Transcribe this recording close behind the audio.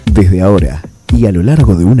Desde ahora y a lo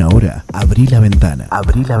largo de una hora, abrí la ventana.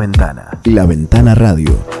 Abrí la ventana. La Ventana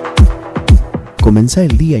Radio. Comenzá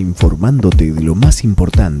el día informándote de lo más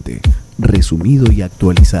importante, resumido y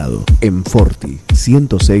actualizado, en Forti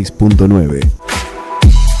 106.9.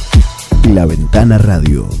 La Ventana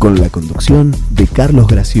Radio, con la conducción de Carlos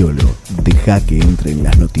Graciolo. Deja que entren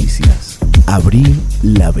las noticias. Abrí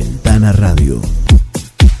la Ventana Radio.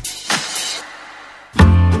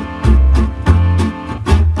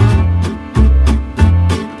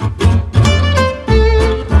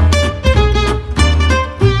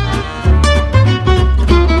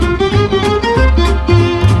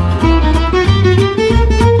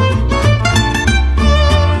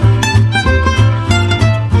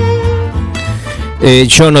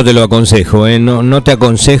 Yo no te lo aconsejo, no te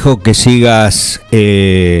aconsejo que sigas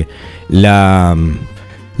la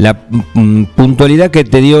puntualidad que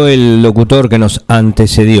te dio el locutor que nos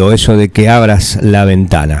antecedió, eso de que abras la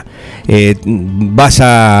ventana. Vas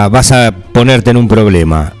a ponerte en un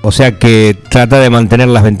problema, o sea que trata de mantener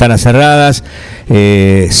las ventanas cerradas,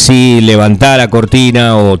 sí levantar la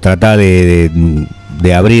cortina o trata de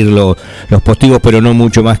abrir los postigos, pero no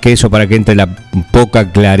mucho más que eso para que entre la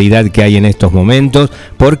poca claridad que hay en estos momentos,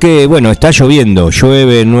 porque bueno, está lloviendo,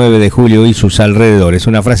 llueve el 9 de julio y sus alrededores,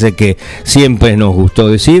 una frase que siempre nos gustó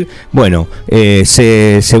decir. Bueno,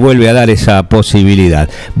 se vuelve a dar esa posibilidad.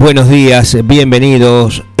 Buenos días,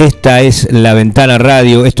 bienvenidos, esta es La Ventana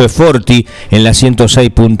Radio, esto es Forti en la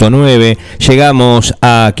 106.9, llegamos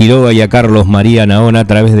a Quiroga y a Carlos María Naona a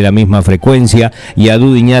través de la misma frecuencia y a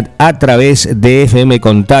Dudiñat a través de FM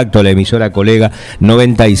Contacto, la emisora colega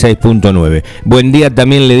 96.9. Buen día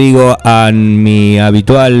también le digo a mi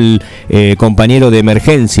habitual compañero de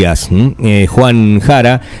emergencias, Juan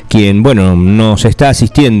Jara, quien, bueno, nos está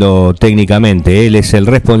asistiendo técnicamente. Él es el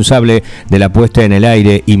responsable de la puesta en el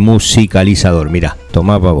aire y musicalizador. Mirá,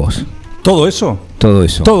 tomá para vos. ¿Todo eso?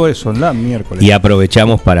 Todo eso, la miércoles. Y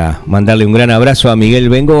aprovechamos para mandarle un gran abrazo a Miguel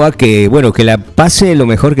Bengoa, que, bueno, que la pase lo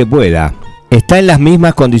mejor que pueda. Está en las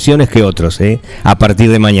mismas condiciones que otros, a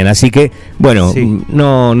partir de mañana. Así que, bueno, sí,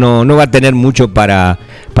 no va a tener mucho para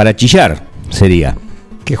chillar, sería.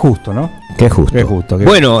 Qué justo, ¿no? Qué justo.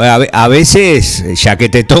 Bueno, a veces, ya que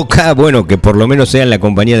te toca, bueno, que por lo menos sea en la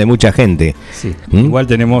compañía de mucha gente. Sí. Igual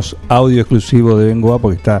tenemos audio exclusivo de Bengoa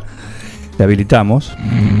porque le habilitamos.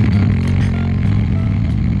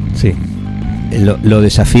 Sí. Lo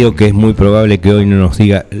desafío que es muy probable que hoy no nos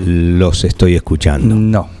diga los estoy escuchando.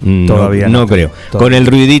 No, todavía no creo. Todavía. Con el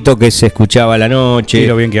ruidito que se escuchaba a la noche. Y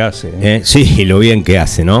lo bien que hace. Sí, lo bien que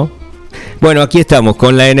hace, ¿no? Bueno, aquí estamos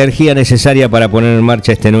con la energía necesaria para poner en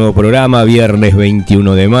marcha este nuevo programa, viernes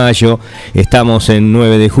 21 de mayo, estamos en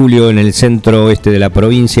 9 de julio en el centro oeste de la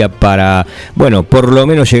provincia para, bueno, por lo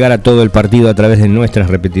menos llegar a todo el partido a través de nuestras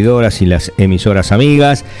repetidoras y las emisoras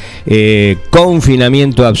amigas.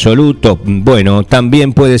 Confinamiento absoluto, bueno,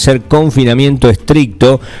 también puede ser confinamiento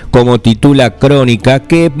estricto, como titula Crónica,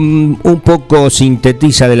 que un poco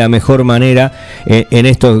sintetiza de la mejor manera en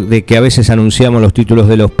esto de que a veces anunciamos los títulos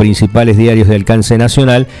de los principales diarios de alcance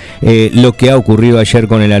nacional, lo que ha ocurrido ayer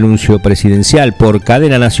con el anuncio presidencial por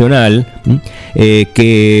cadena nacional,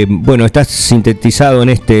 que bueno, está sintetizado en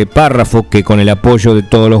este párrafo que con el apoyo de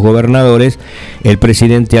todos los gobernadores, el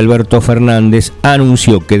presidente Alberto Fernández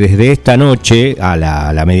anunció que desde esta noche, a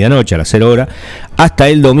la medianoche, a las 0 horas, hasta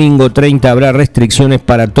el domingo 30 habrá restricciones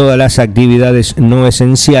para todas las actividades no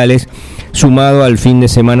esenciales, sumado al fin de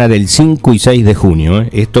semana del 5 y 6 de junio.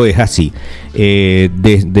 Esto es así.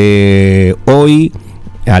 Desde hoy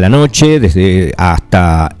a la noche, desde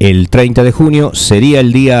hasta el 30 de junio, sería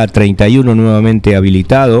el día 31 nuevamente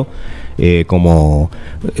habilitado, como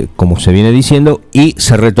se viene diciendo, y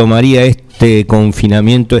se retomaría este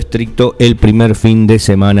confinamiento estricto el primer fin de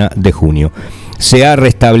semana de junio. Se ha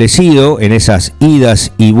restablecido en esas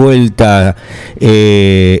idas y vueltas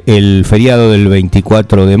el feriado del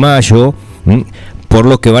 24 de mayo, por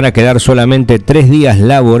lo que van a quedar solamente 3 días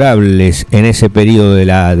laborables en ese periodo de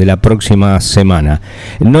la próxima semana.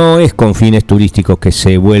 No es con fines turísticos que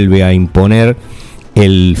se vuelve a imponer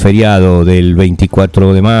el feriado del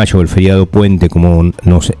 24 de mayo, el feriado puente, como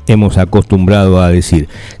nos hemos acostumbrado a decir,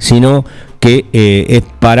 sino que es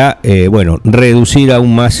para reducir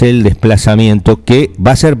aún más el desplazamiento, que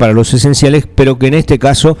va a ser para los esenciales, pero que en este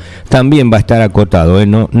caso también va a estar acotado,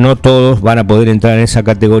 no todos van a poder entrar en esa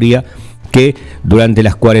categoría, que durante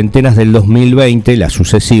las cuarentenas del 2020, las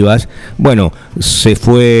sucesivas, bueno, se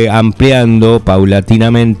fue ampliando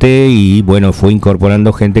paulatinamente y bueno, fue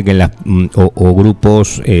incorporando gente que en las o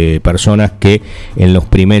grupos, personas que en los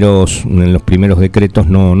primeros decretos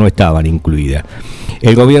no estaban incluidas.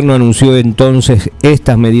 El gobierno anunció entonces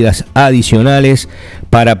estas medidas adicionales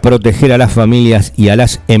para proteger a las familias y a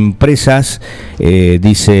las empresas,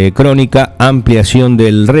 dice Crónica, ampliación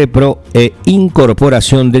del repro e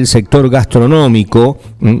incorporación del sector gastronómico.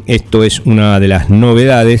 Esto es una de las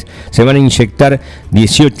novedades. Se van a inyectar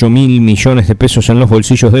 18.000 millones de pesos en los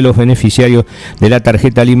bolsillos de los beneficiarios de la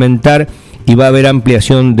tarjeta alimentar y va a haber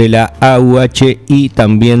ampliación de la AUH y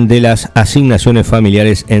también de las asignaciones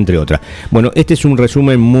familiares, entre otras. Bueno, este es un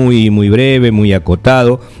resumen muy breve, muy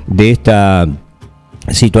acotado de esta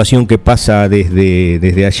situación que pasa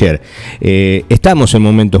desde ayer. Estamos en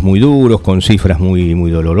momentos muy duros, con cifras muy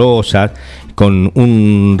dolorosas, con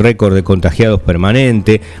un récord de contagiados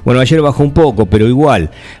permanente. Bueno, ayer bajó un poco, pero igual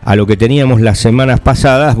a lo que teníamos las semanas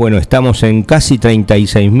pasadas. Bueno, estamos en casi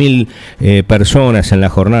 36.000 personas en la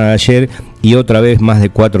jornada de ayer y otra vez más de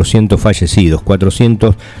 400 fallecidos,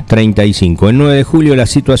 435. El 9 de julio la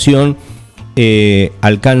situación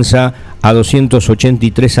alcanza a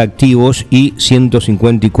 283 activos y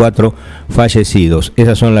 154 fallecidos.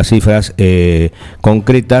 Esas son las cifras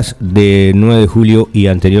concretas de 9 de julio y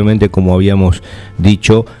anteriormente, como habíamos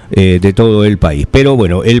dicho, de todo el país. Pero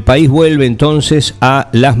bueno, el país vuelve entonces a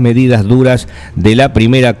las medidas duras de la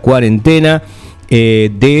primera cuarentena.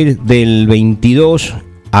 Del 22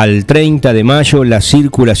 al 30 de mayo la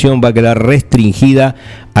circulación va a quedar restringida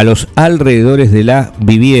a los alrededores de las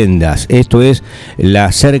viviendas, esto es la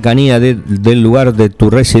cercanía del lugar de tu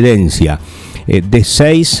residencia, de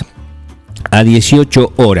 6 a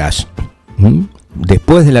 18 horas.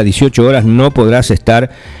 Después de las 18 horas no podrás estar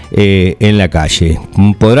en la calle.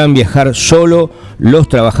 Podrán viajar solo los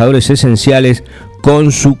trabajadores esenciales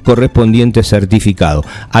con su correspondiente certificado.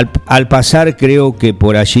 Al pasar, creo que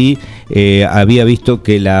por allí había visto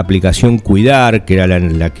que la aplicación Cuidar, que era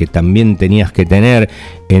la que también tenías que tener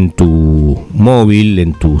en tu móvil,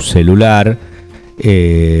 en tu celular,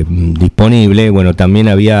 disponible, bueno, también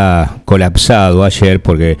había colapsado ayer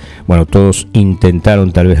porque, bueno, todos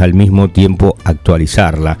intentaron tal vez al mismo tiempo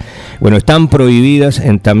actualizarla. Bueno, están prohibidas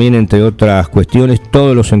también, entre otras cuestiones,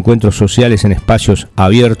 todos los encuentros sociales en espacios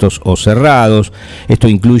abiertos o cerrados. Esto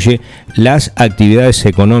incluye las actividades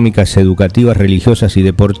económicas, educativas, religiosas y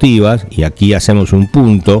deportivas, y aquí hacemos un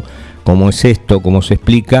punto. ¿Cómo es esto? ¿Cómo se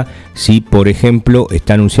explica? Si, por ejemplo,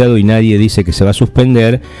 está anunciado y nadie dice que se va a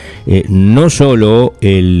suspender, no solo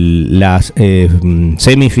las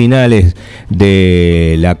semifinales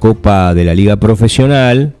de la Copa de la Liga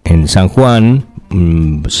Profesional en San Juan,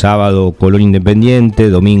 sábado Colón Independiente,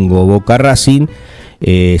 domingo Boca Racing,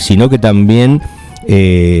 sino que también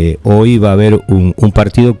hoy va a haber un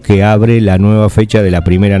partido que abre la nueva fecha de la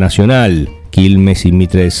Primera Nacional, Quilmes y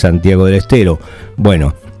Mitre de Santiago del Estero.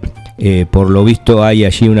 Bueno, por lo visto hay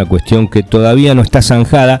allí una cuestión que todavía no está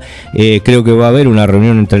zanjada. Creo que va a haber una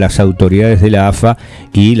reunión entre las autoridades de la AFA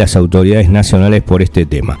y las autoridades nacionales por este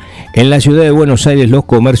tema. En la ciudad de Buenos Aires los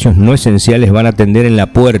comercios no esenciales van a atender en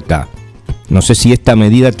la puerta. No sé si esta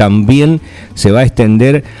medida también se va a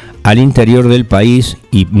extender al interior del país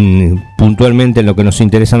y puntualmente en lo que nos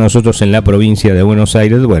interesa a nosotros en la provincia de Buenos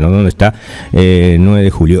Aires, bueno, donde está 9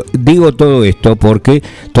 de julio. Digo todo esto porque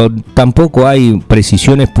tampoco hay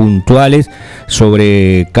precisiones puntuales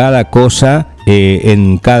sobre cada cosa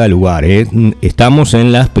en cada lugar. Estamos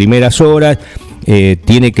en las primeras horas.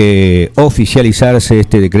 Tiene que oficializarse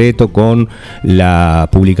este decreto con la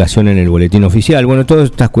publicación en el boletín oficial. Bueno, todas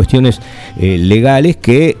estas cuestiones legales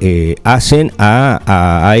que hacen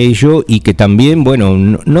a ello y que también, bueno,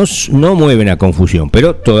 no mueven a confusión,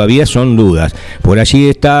 pero todavía son dudas. Por allí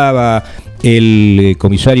estaba el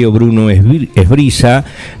comisario Bruno Esbriza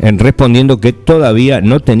respondiendo que todavía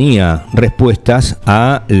no tenía respuestas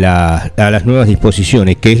a las nuevas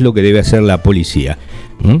disposiciones, que es lo que debe hacer la policía.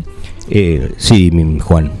 Sí,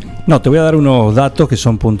 Juan. No, te voy a dar unos datos que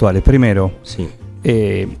son puntuales. Primero, sí.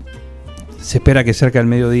 Se espera que cerca del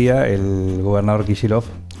mediodía el gobernador Kicillof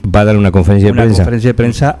va a dar una conferencia de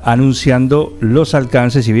prensa anunciando los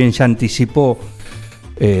alcances, si bien ya anticipó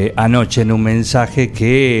anoche en un mensaje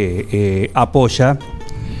que apoya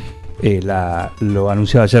lo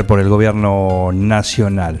anunciado ayer por el gobierno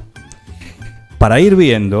nacional. Para ir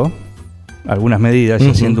viendo algunas medidas y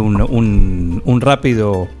haciendo un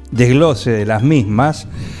rápido desglose de las mismas,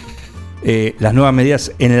 las nuevas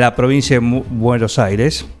medidas en la provincia de Buenos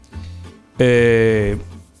Aires,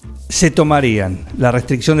 se tomarían la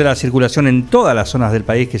restricción de la circulación en todas las zonas del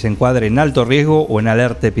país que se encuadren en alto riesgo o en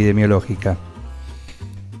alerta epidemiológica.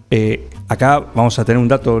 Acá vamos a tener un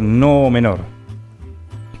dato no menor.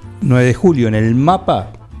 9 de julio en el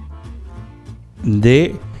mapa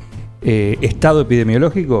de estado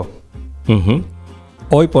epidemiológico,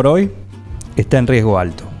 hoy por hoy está en riesgo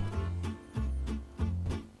alto,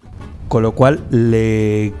 con lo cual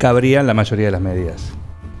le cabrían la mayoría de las medidas.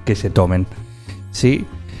 que se tomen. ¿Sí?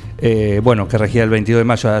 Que regía el 22 de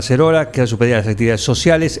mayo a las 0 horas, queda suspendida las actividades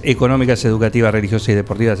sociales, económicas, educativas, religiosas y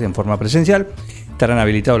deportivas en forma presencial. Estarán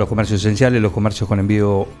habilitados los comercios esenciales, los comercios con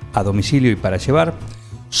envío a domicilio y para llevar.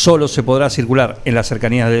 Solo se podrá circular en las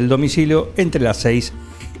cercanías del domicilio entre las 6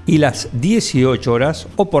 y las 18 horas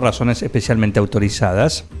o por razones especialmente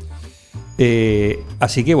autorizadas.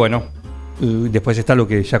 Así que después está lo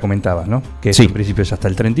que ya comentabas, ¿no? Que sí. En principio es hasta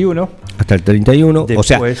el 31. Hasta el 31, después, o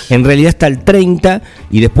sea, en realidad hasta el 30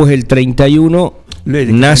 y después el 31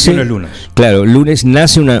 nace, el lunes. Claro, el lunes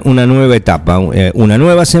nace una nueva etapa, una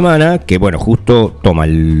nueva semana que, justo toma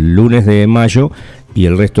el lunes de mayo y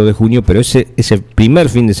el resto de junio, pero ese primer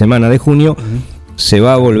fin de semana de junio se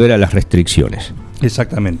va a volver a las restricciones.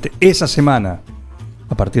 Exactamente. Esa semana,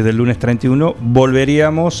 a partir del lunes 31,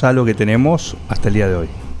 volveríamos a lo que tenemos hasta el día de hoy.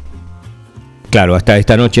 Claro, hasta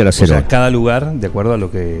esta noche a las 0. O sea, cada lugar, de acuerdo a lo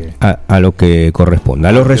que... A lo que corresponda,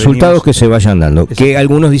 a los resultados que se vayan dando. Que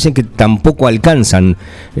algunos dicen que tampoco alcanzan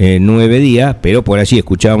 9 días, pero por allí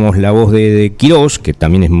escuchábamos la voz de Quirós, que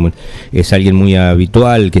también es alguien muy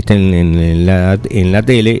habitual que esté en la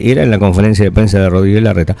tele, era en la conferencia de prensa de Rodríguez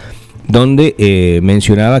Larreta, donde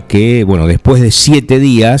mencionaba que, después de 7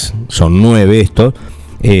 días, son 9 estos,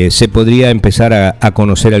 se podría empezar a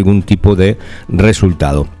conocer algún tipo de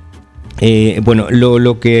resultado.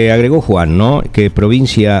 Lo que agregó Juan, ¿no? Que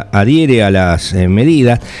provincia adhiere a las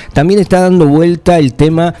medidas. También está dando vuelta el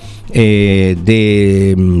tema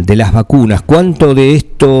de las vacunas. ¿Cuánto de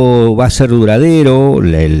esto va a ser duradero?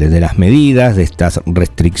 De las medidas, de estas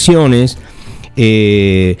restricciones.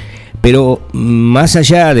 Pero más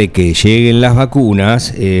allá de que lleguen las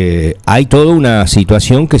vacunas, hay toda una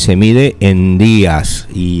situación que se mide en días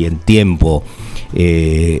y en tiempo.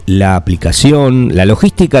 La aplicación, la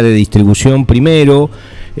logística de distribución primero,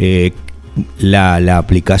 la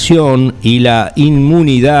aplicación y la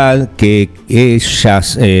inmunidad que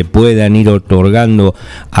ellas puedan ir otorgando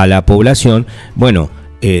a la población.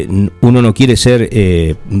 Uno no quiere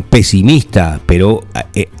ser pesimista, pero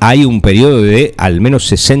hay un periodo de al menos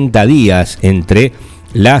 60 días entre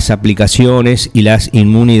las aplicaciones y las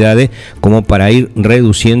inmunidades como para ir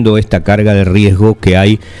reduciendo esta carga de riesgo que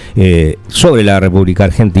hay sobre la República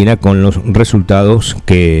Argentina con los resultados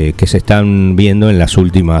que se están viendo en las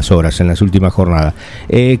últimas horas, en las últimas jornadas.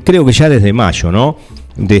 Creo que ya desde mayo, ¿no?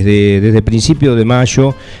 Desde principio de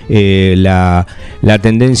mayo la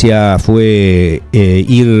tendencia fue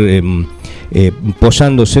ir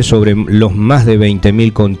posándose sobre los más de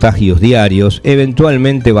 20.000 contagios diarios.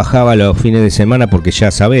 Eventualmente bajaba los fines de semana porque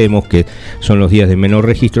ya sabemos que son los días de menor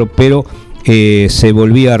registro, pero se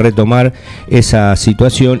volvía a retomar esa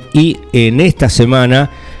situación y en esta semana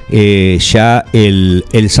ya el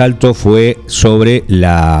salto fue sobre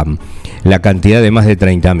la cantidad de más de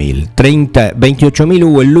 30.000. 28.000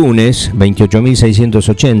 hubo el lunes,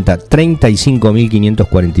 28.680,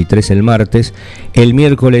 35.543 el martes, el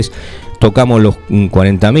miércoles tocamos los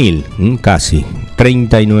 40.000, casi,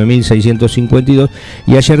 39.652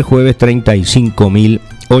 y ayer jueves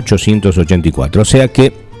 35.884. O sea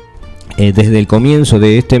que desde el comienzo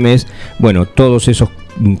de este mes, todos esos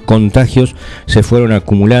contagios se fueron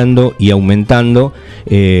acumulando y aumentando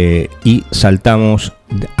y saltamos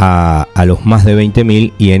a los más de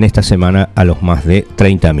 20.000 y en esta semana a los más de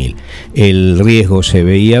 30.000. El riesgo se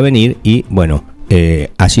veía venir y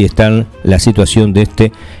así está la situación de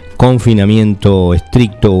este confinamiento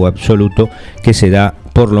estricto o absoluto que se da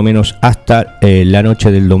por lo menos hasta la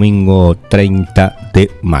noche del domingo 30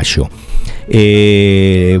 de mayo.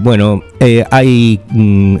 Hay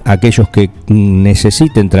aquellos que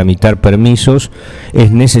necesiten tramitar permisos,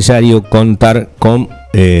 es necesario contar con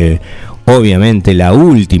obviamente la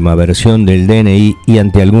última versión del DNI y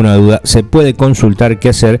ante alguna duda se puede consultar qué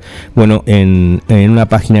hacer en una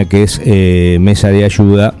página que es Mesa de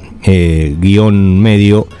Ayuda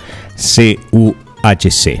 _medio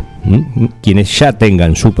CUHC. Quienes ya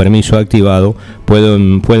tengan su permiso activado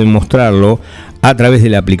pueden mostrarlo a través de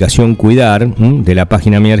la aplicación Cuidar de la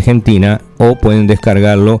página Mi Argentina o pueden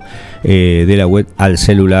descargarlo de la web al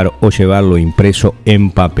celular o llevarlo impreso en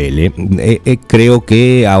papel. Creo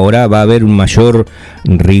que ahora va a haber un mayor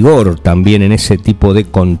rigor también en ese tipo de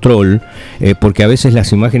control, porque a veces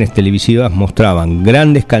las imágenes televisivas mostraban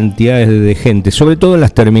grandes cantidades de gente, sobre todo en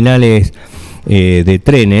las terminales de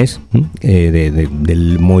trenes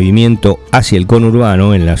del movimiento hacia el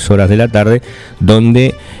conurbano en las horas de la tarde,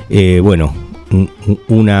 donde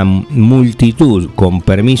una multitud con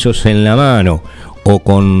permisos en la mano o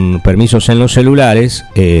con permisos en los celulares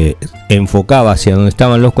enfocaba hacia donde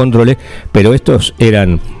estaban los controles, pero estos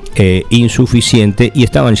eran insuficiente y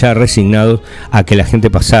estaban ya resignados a que la gente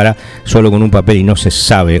pasara solo con un papel y no se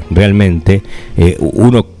sabe realmente.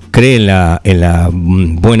 Uno cree en la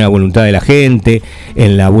buena voluntad de la gente,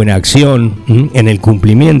 en la buena acción, en el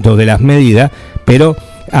cumplimiento de las medidas, pero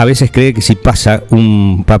a veces cree que si pasa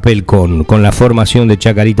un papel con la formación de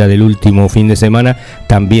Chacarita del último fin de semana,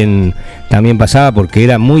 también pasaba, porque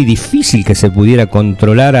era muy difícil que se pudiera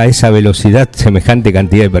controlar a esa velocidad semejante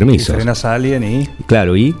cantidad de permisos. Y frenas a alguien y...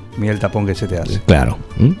 Claro, y... mira el tapón que se te hace. Claro.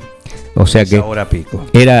 O sea que hora pico.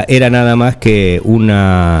 Era nada más que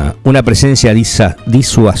una presencia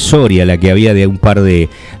disuasoria la que había de un par de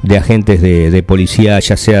agentes de policía,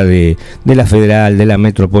 ya sea de la federal, de la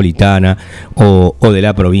metropolitana o de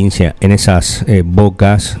la provincia, en esas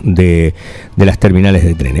bocas de las terminales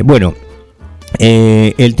de trenes. Bueno,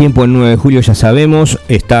 el tiempo el 9 de julio ya sabemos,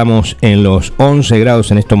 estamos en los 11 grados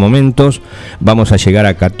en estos momentos, vamos a llegar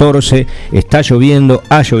a 14, está lloviendo,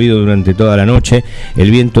 ha llovido durante toda la noche, el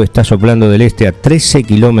viento está soplando del este a 13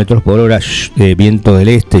 kilómetros por hora, viento del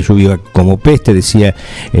este, lluvia como peste, decía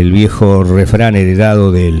el viejo refrán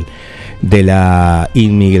heredado de la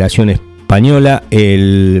inmigración española.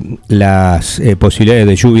 Las posibilidades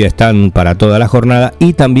de lluvia están para toda la jornada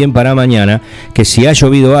y también para mañana, que si ha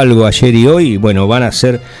llovido algo ayer y hoy, bueno, van a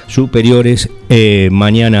ser superiores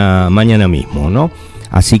mañana mismo, ¿no?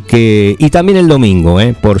 Así que, y también el domingo,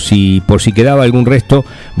 por si quedaba algún resto,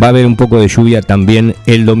 va a haber un poco de lluvia también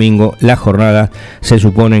el domingo. Las jornadas se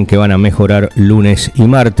suponen que van a mejorar lunes y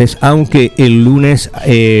martes, aunque el lunes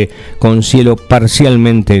con cielo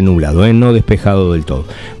parcialmente nublado, no despejado del todo.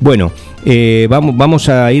 Bueno, vamos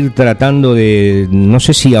a ir tratando de, no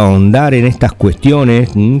sé si ahondar en estas cuestiones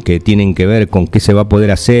que tienen que ver con qué se va a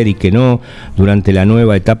poder hacer y qué no durante la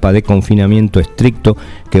nueva etapa de confinamiento estricto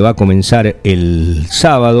que va a comenzar el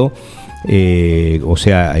sábado, o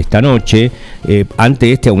sea, esta noche,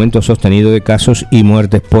 ante este aumento sostenido de casos y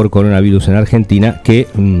muertes por coronavirus en Argentina, que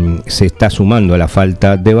se está sumando a la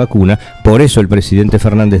falta de vacuna. Por eso el presidente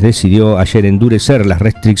Fernández decidió ayer endurecer las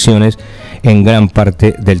restricciones en gran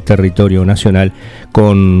parte del territorio nacional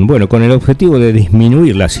con el objetivo de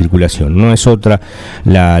disminuir la circulación. No es otra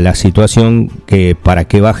la situación que para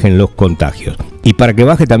que bajen los contagios y para que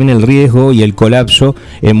baje también el riesgo y el colapso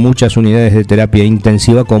en muchas unidades de terapia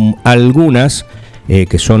intensiva, con algunas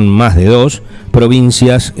que son más de 2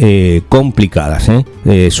 provincias complicadas,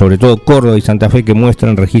 sobre todo Córdoba y Santa Fe, que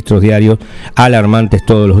muestran registros diarios alarmantes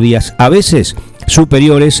todos los días, a veces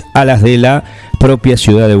superiores a las de la propia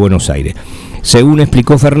ciudad de Buenos Aires. Según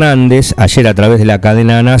explicó Fernández ayer a través de la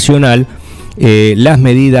cadena nacional, las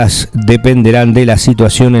medidas dependerán de la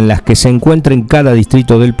situación en las que se encuentre en cada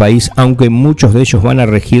distrito del país, aunque muchos de ellos van a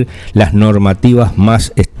regir las normativas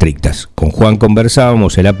más estrictas. Con Juan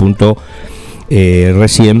conversábamos, él apuntó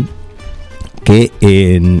recién que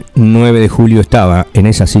el 9 de julio estaba en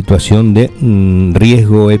esa situación de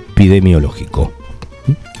riesgo epidemiológico.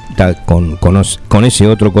 Está con ese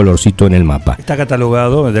otro colorcito en el mapa. Está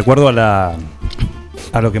catalogado de acuerdo a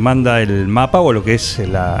lo que manda el mapa o lo que es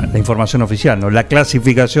la información oficial, ¿no? La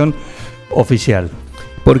clasificación oficial.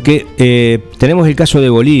 Porque tenemos el caso de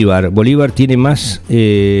Bolívar. Bolívar tiene más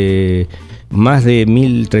de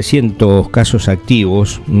 1.300 casos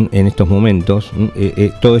activos en estos momentos.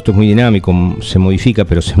 Todo esto es muy dinámico, se modifica,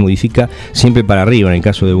 pero se modifica siempre para arriba en el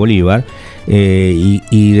caso de Bolívar.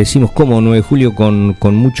 Y decimos, ¿cómo 9 de julio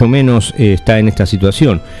con mucho menos está en esta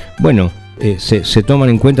situación? Bueno, se toman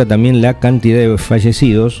en cuenta también la cantidad de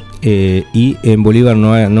fallecidos y en Bolívar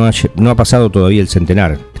no ha pasado todavía el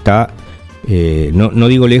centenar. Está, no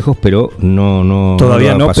digo lejos, pero no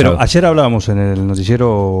todavía no, pero ayer hablábamos en el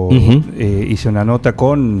noticiero, hice una nota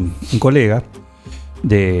con un colega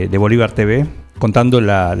de Bolívar TV contando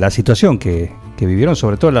la situación que vivieron,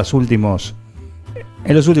 sobre todo en los últimos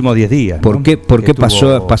 10 días. ¿Por qué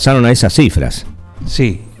pasaron a esas cifras?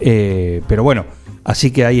 Sí, pero bueno, así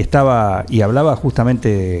que ahí estaba y hablaba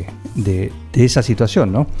justamente de esa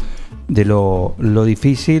situación, ¿no? De lo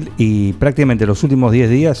difícil, y prácticamente los últimos 10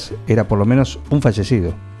 días era por lo menos un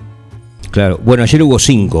fallecido. Claro, bueno, ayer hubo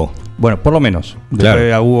 5. Bueno, por lo menos. Claro.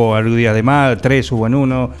 Después hubo algunos días de más, 3 hubo en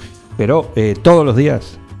uno, pero todos los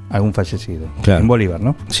días algún fallecido. Claro. En Bolívar,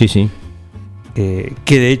 ¿no? Sí, sí. Que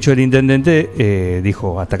de hecho el intendente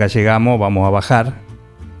dijo, hasta acá llegamos, vamos a bajar.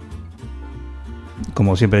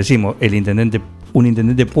 Como siempre decimos, un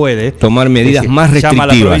intendente puede tomar medidas más restrictivas. Llama a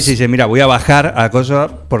la provincia y dice, mira, voy a bajar a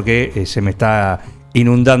cosas porque se me está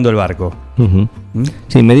inundando el barco.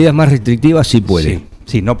 Sí, medidas más restrictivas sí puede.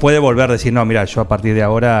 Sí, no puede volver a decir, no, mira, yo a partir de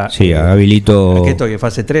ahora... Sí, habilito... Aquí estoy en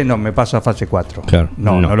fase 3, no, me paso a fase 4. Claro,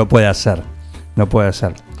 no lo puede hacer. No puede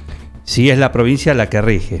hacer. Sí es la provincia la que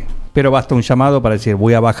rige. pero basta un llamado para decir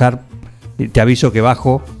voy a bajar, te aviso que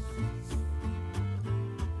bajo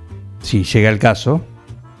si llega el caso,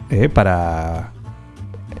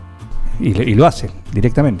 y lo hace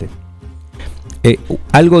directamente.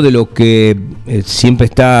 Algo de lo que siempre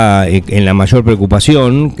está en la mayor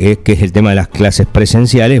preocupación, que es el tema de las clases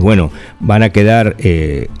presenciales, bueno, van a quedar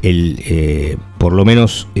por lo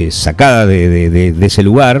menos sacadas de ese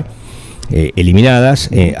lugar, eliminadas,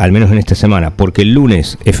 al menos en esta semana, porque el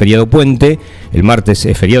lunes es feriado puente, el martes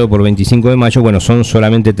es feriado por 25 de mayo, bueno, son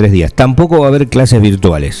solamente 3 días. Tampoco va a haber clases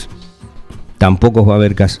virtuales.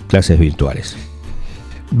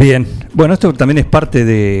 Bien, bueno, esto también es parte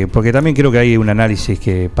de, porque también creo que hay un análisis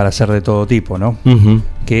que para hacer de todo tipo, ¿no? Uh-huh.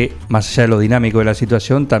 Que más allá de lo dinámico de la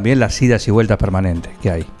situación, también las idas y vueltas permanentes que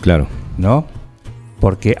hay. Claro. ¿No?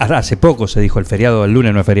 Porque hace poco se dijo el feriado del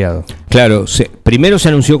lunes no es feriado. Claro, primero se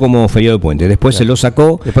anunció como feriado de puente, después se lo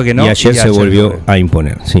sacó, después que no, y ayer se volvió a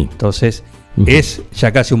imponer. Sí. Entonces, es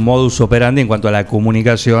ya casi un modus operandi en cuanto a la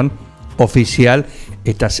comunicación oficial,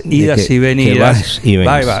 estas idas y venidas,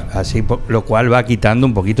 va, así, lo cual va quitando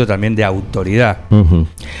un poquito también de autoridad. Uh-huh.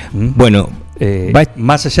 Bueno,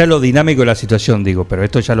 más allá de lo dinámico de la situación, digo, pero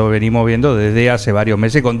esto ya lo venimos viendo desde hace varios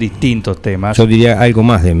meses con distintos temas. Yo diría algo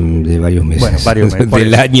más de varios meses. Bueno, varios meses.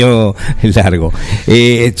 Del año largo.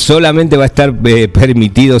 Solamente va a estar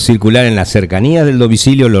permitido circular en las cercanías del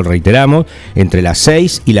domicilio, lo reiteramos, entre las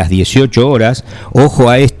 6 y las 18 horas. Ojo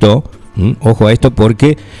a esto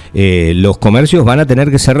porque los comercios van a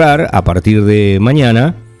tener que cerrar a partir de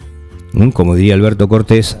mañana, como diría Alberto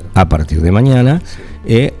Cortés, a partir de mañana,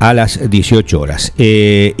 a las 18 horas.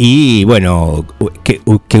 Y bueno,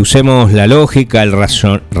 que usemos la lógica, el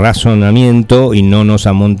razonamiento y no nos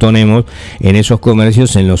amontonemos en esos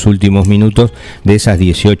comercios en los últimos minutos de esas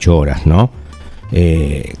 18 horas, ¿no?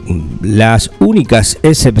 Las únicas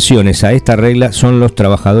excepciones a esta regla son los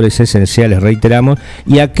trabajadores esenciales, reiteramos,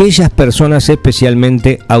 y aquellas personas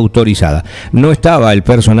especialmente autorizadas. No estaba el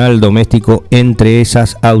personal doméstico entre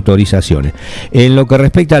esas autorizaciones. En lo que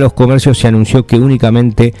respecta a los comercios, se anunció que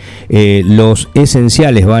únicamente los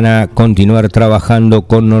esenciales van a continuar trabajando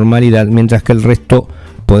con normalidad, mientras que el resto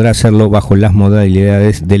podrá hacerlo bajo las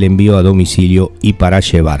modalidades del envío a domicilio y para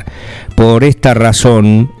llevar. Por esta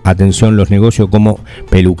razón, atención, los negocios como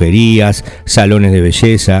peluquerías, salones de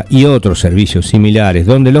belleza y otros servicios similares,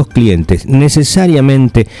 donde los clientes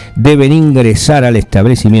necesariamente deben ingresar al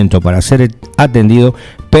establecimiento para ser atendidos,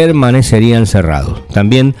 permanecerían cerrados.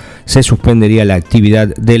 También se suspendería la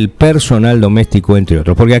actividad del personal doméstico, entre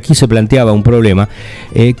otros, porque aquí se planteaba un problema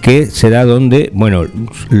que se da donde, bueno,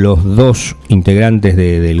 los dos integrantes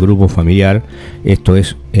del grupo familiar, esto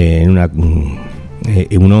es un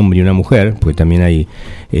hombre y una mujer, porque también hay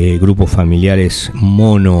grupos familiares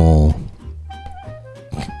mono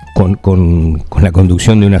con la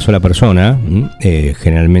conducción de una sola persona,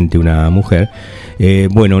 generalmente una mujer.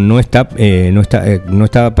 Bueno, no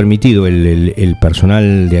estaba permitido el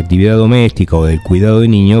personal de actividad doméstica o del cuidado de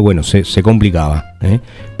niños. Bueno, se complicaba,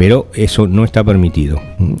 pero eso no está permitido.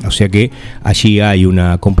 O sea que allí hay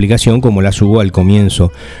una complicación, como la hubo al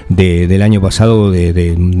comienzo del año pasado,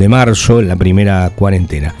 de marzo, en la primera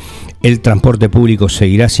cuarentena. El transporte público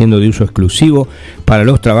seguirá siendo de uso exclusivo para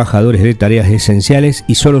los trabajadores de tareas esenciales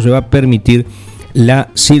y solo se va a permitir la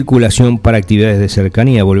circulación para actividades de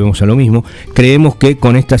cercanía. Volvemos a lo mismo. Creemos que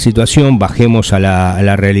con esta situación, bajemos a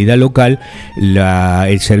la realidad local,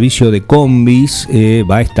 el servicio de combis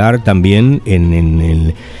va a estar también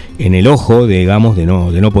en el ojo, digamos, de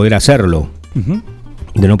no poder hacerlo. Uh-huh.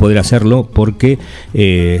 De no poder hacerlo porque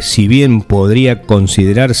si bien podría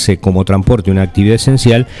considerarse como transporte una actividad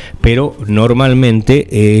esencial, pero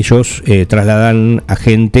normalmente ellos trasladan a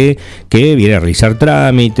gente que viene a realizar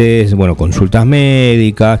trámites, bueno, consultas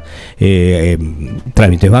médicas,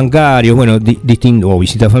 trámites bancarios, bueno, o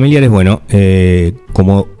visitas familiares, bueno,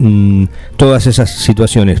 como todas esas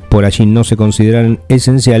situaciones por allí no se consideran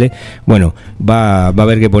esenciales, bueno, va a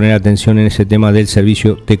haber que poner atención en ese tema del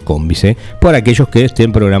servicio de combis, por aquellos que estén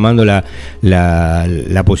programando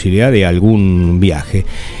la posibilidad de algún viaje.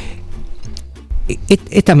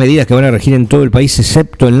 Estas medidas que van a regir en todo el país,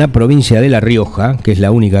 excepto en la provincia de La Rioja, que es la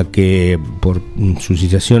única que por su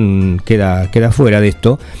situación queda fuera de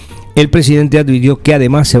esto, el presidente advirtió que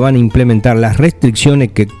además se van a implementar las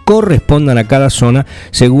restricciones que correspondan a cada zona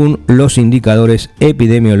según los indicadores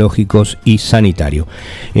epidemiológicos y sanitarios.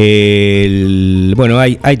 Bueno,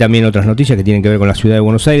 hay también otras noticias que tienen que ver con la ciudad de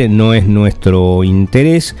Buenos Aires, no es nuestro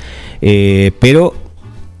interés, pero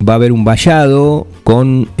va a haber un vallado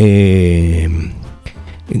con el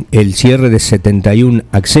cierre de 71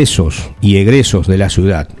 accesos y egresos de la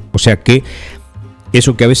ciudad. O sea que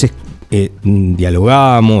eso que a veces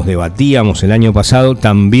dialogábamos, debatíamos el año pasado,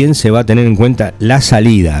 también se va a tener en cuenta las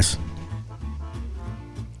salidas.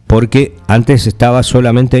 Porque antes estaba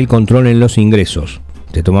solamente el control en los ingresos.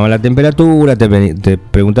 Te tomaban la temperatura, te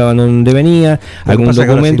preguntaban dónde venía, algún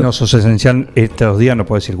documento. Si no sos esencial, estos días no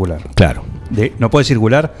puedes circular. Claro. No puedes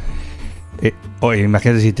circular.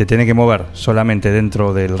 Imagínate si te tenés que mover solamente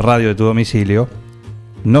dentro del radio de tu domicilio.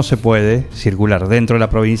 No se puede circular dentro de la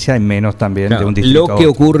provincia y menos también de un distrito. Lo que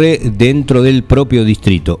ocurre dentro del propio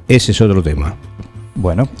distrito, ese es otro tema.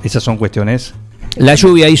 Bueno, esas son cuestiones. La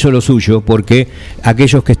lluvia hizo lo suyo porque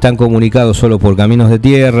aquellos que están comunicados solo por caminos de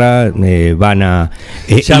tierra van a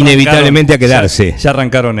inevitablemente a quedarse. Ya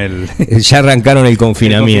arrancaron el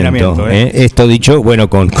confinamiento. Esto dicho, bueno,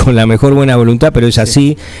 con la mejor buena voluntad, pero es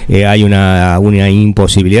así. Hay una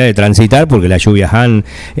imposibilidad de transitar porque las lluvias han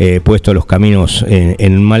puesto los caminos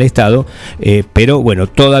en mal estado. Pero bueno,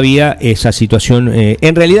 todavía esa situación,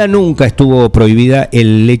 en realidad nunca estuvo prohibida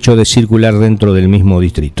el hecho de circular dentro del mismo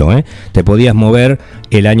distrito. Te podías mover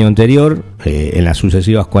el año anterior en las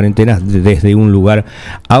sucesivas cuarentenas desde un lugar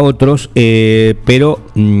a otros, pero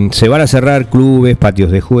se van a cerrar clubes, patios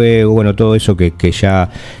de juego, bueno, todo eso que ya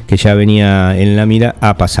venía en la mira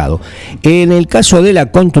ha pasado. En el caso de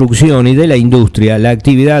la construcción y de la industria, la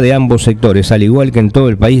actividad de ambos sectores, al igual que en todo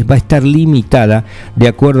el país, va a estar limitada de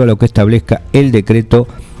acuerdo a lo que establezca el decreto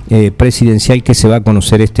presidencial que se va a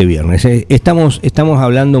conocer este viernes. Estamos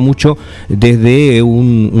hablando mucho desde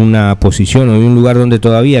una posición o de un lugar donde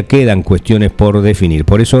todavía quedan cuestiones por definir.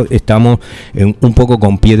 Por eso estamos un poco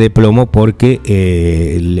con pie de plomo, porque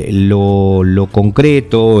lo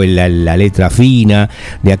concreto, la letra fina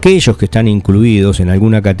de aquellos que están incluidos en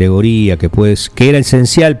alguna categoría que era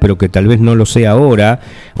esencial pero que tal vez no lo sea ahora,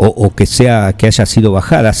 o que haya sido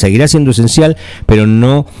bajada, seguirá siendo esencial, pero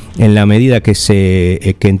no en la medida que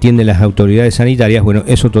entienden las autoridades sanitarias. Bueno,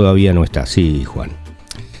 eso todavía no está. Sí, Juan.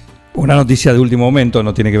 Una noticia de último momento,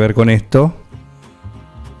 no tiene que ver con esto.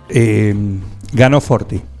 Ganó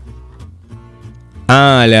Forti.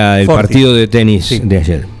 El Forti. Partido de tenis, sí, de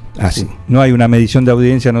ayer. Sí. No hay una medición de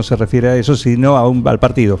audiencia, no se refiere a eso, sino al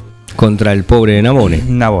partido. Contra el pobre Navone.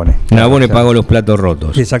 Navone Pagó los platos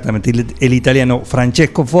rotos. Exactamente. El italiano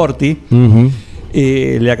Francesco Forti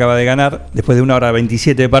le acaba de ganar, después de 1 hora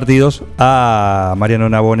 27 de partidos, a Mariano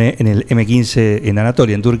Navone en el M15 en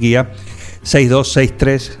Anatolia, en Turquía. 6-2,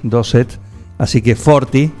 6-3, 2 sets. Así que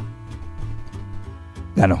Forti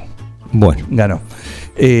ganó. Bueno. Ganó.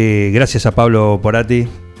 Gracias a Pablo Porati,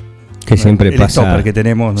 que siempre el pasa. stopper que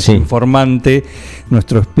tenemos, nuestro informante,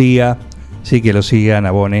 nuestro espía. Sí, que lo siga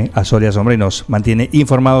Navone a sol y a sombra y nos mantiene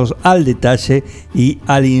informados al detalle y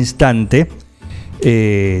al instante.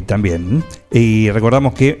 También. Y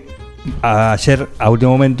recordamos que ayer, a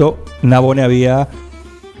último momento, Navone había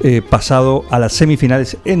pasado a las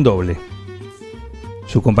semifinales en doble.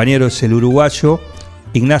 Su compañero es el uruguayo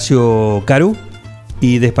Ignacio Caru,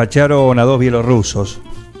 y despacharon a 2 bielorrusos,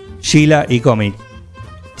 Sheila y Komic,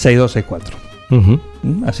 6-2, 6-4.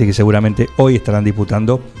 Así que seguramente hoy estarán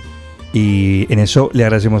disputando. Y en eso le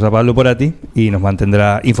agradecemos a Pablo Porati y nos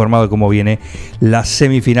mantendrá informado de cómo viene la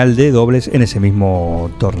semifinal de dobles en ese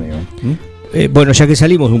mismo torneo. Bueno, ya que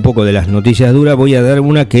salimos un poco de las noticias duras, voy a dar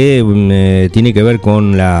una que tiene que ver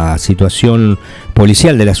con la situación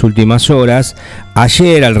policial de las últimas horas.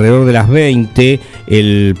 Ayer, alrededor de las 20,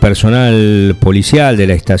 el personal policial de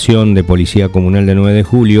la estación de Policía Comunal de 9 de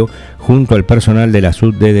Julio, junto al personal de la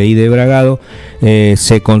SUD-DDI de Bragado,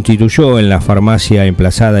 se constituyó en la farmacia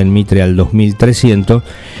emplazada en Mitre al 2300,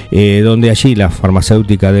 donde allí la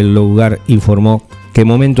farmacéutica del lugar informó que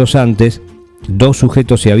momentos antes 2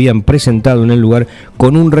 sujetos se habían presentado en el lugar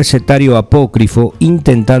con un recetario apócrifo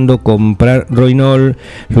intentando comprar Roinol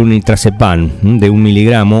Flunitrazepam de 1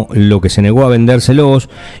 miligramo, lo que se negó a vendérselos,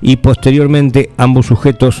 y posteriormente ambos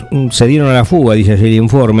sujetos se dieron a la fuga, dice allí el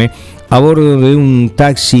informe, a bordo de un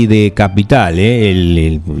taxi de Capital,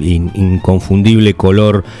 el inconfundible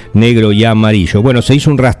color negro y amarillo. Bueno, se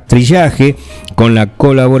hizo un rastrillaje con la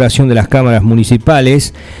colaboración de las cámaras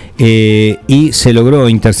municipales y se logró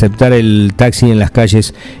interceptar el taxi en las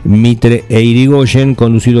calles Mitre e Irigoyen,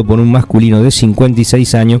 conducido por un masculino de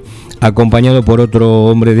 56 años, acompañado por otro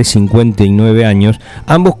hombre de 59 años,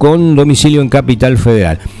 ambos con domicilio en Capital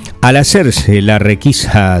Federal. Al hacerse la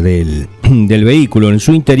requisa del vehículo, en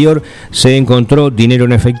su interior se encontró dinero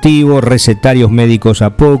en efectivo, recetarios médicos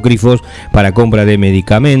apócrifos para compra de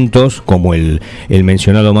medicamentos, como el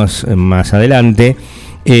mencionado más adelante,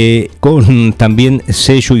 con también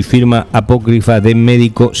sello y firma apócrifa de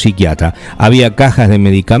médico psiquiatra. Había cajas de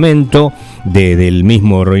medicamento del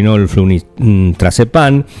mismo Roinol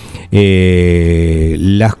Flunitrazepam,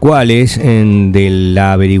 las cuales de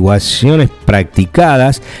las averiguaciones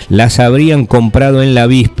practicadas las habrían comprado en la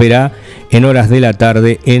víspera en horas de la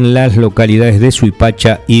tarde en las localidades de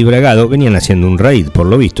Suipacha y Bragado. Venían haciendo un raid, por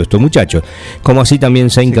lo visto, estos muchachos. Como así también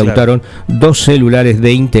se incautaron 2 celulares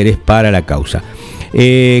de interés para la causa.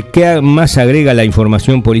 ¿Qué más agrega la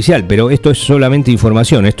información policial? Pero esto es solamente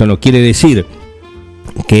información, esto no quiere decir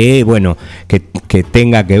que, bueno, que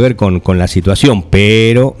tenga que ver con la situación,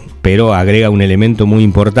 pero agrega un elemento muy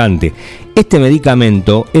importante. Este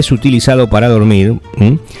medicamento es utilizado para dormir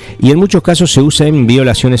y en muchos casos se usa en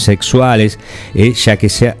violaciones sexuales, ya que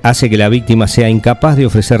hace que la víctima sea incapaz de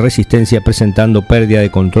ofrecer resistencia, presentando pérdida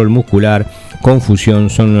de control muscular, confusión,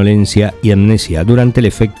 somnolencia y amnesia durante el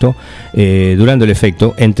efecto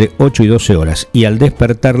entre 8 y 12 horas, y al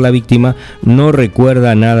despertar la víctima no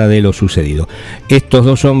recuerda nada de lo sucedido. Estos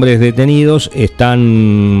 2 hombres detenidos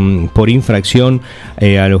están por infracción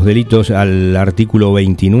a los delitos al artículo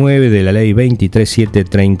 29 de la ley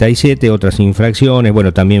 23737, otras infracciones,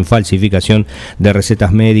 bueno, también falsificación de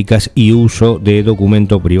recetas médicas y uso de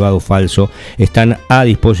documento privado falso, están a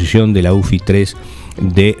disposición de la UFI 3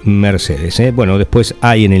 de Mercedes. Bueno, después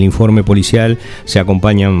hay en el informe policial, se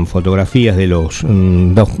acompañan fotografías de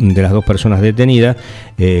de las 2 personas detenidas,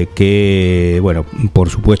 que, bueno,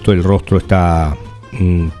 por supuesto el rostro está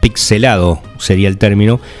pixelado, sería el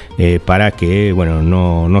término, para que, bueno,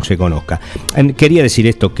 no se conozca. Quería decir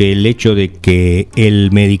esto, que el hecho de que el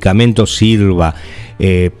medicamento sirva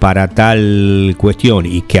para tal cuestión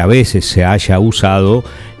y que a veces se haya usado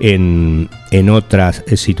en otras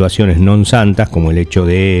situaciones non santas, como el hecho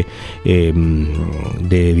de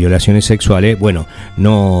violaciones sexuales, bueno,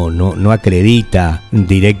 no acredita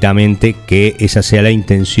directamente que esa sea la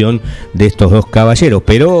intención de estos 2 caballeros,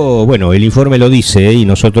 pero bueno, el informe lo dice y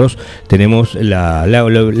nosotros tenemos la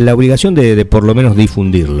obligación de por lo menos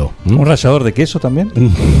difundirlo. ¿Un rallador de queso también?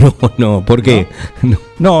 No, ¿por qué?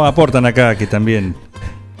 No, aportan acá que también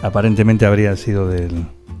aparentemente habría sido del...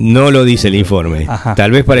 No lo dice el informe. Ajá. Tal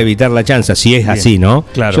vez para evitar la chanza, si es bien, así, ¿no?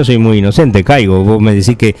 Claro. Yo soy muy inocente, caigo. Vos me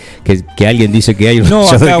decís que alguien dice que hay un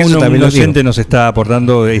rallador de queso. No, acá un inocente nos está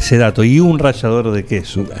aportando ese dato. Y un rallador de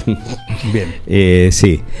queso. Bien.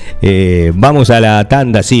 Sí. Vamos a la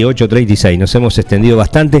tanda, sí, 8:36. Nos hemos extendido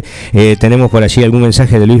bastante. Tenemos por allí algún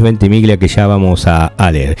mensaje de Luis Ventimiglia que ya vamos a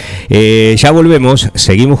leer. Ya volvemos,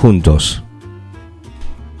 seguimos juntos.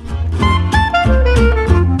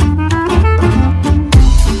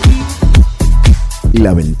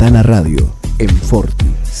 La Ventana Radio, en Forti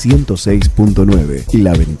 106.9.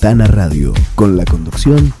 La Ventana Radio, con la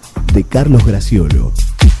conducción de Carlos Graciolo.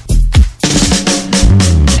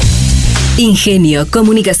 Ingenio,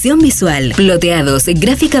 comunicación visual, ploteados,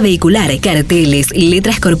 gráfica vehicular, carteles,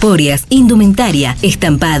 letras corpóreas, indumentaria,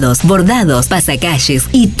 estampados, bordados, pasacalles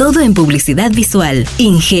y todo en publicidad visual.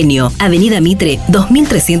 Ingenio, Avenida Mitre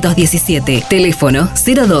 2317, teléfono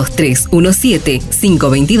 02317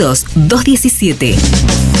 522 217.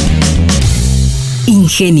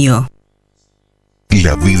 Ingenio.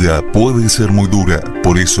 La vida puede ser muy dura,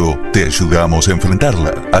 por eso te ayudamos a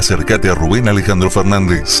enfrentarla. Acércate a Rubén Alejandro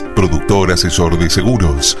Fernández, productor asesor de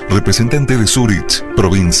seguros, representante de Zurich,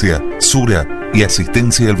 provincia, Sura y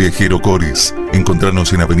asistencia al viajero Coris.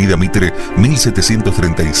 Encontrarnos en Avenida Mitre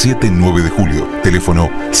 1737 9 de julio, teléfono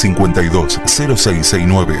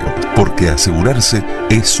 520669, porque asegurarse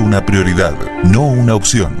es una prioridad, no una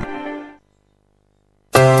opción.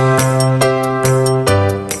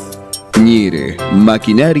 Ñire,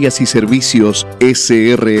 Maquinarias y Servicios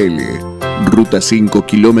SRL. Ruta 5,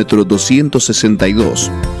 kilómetro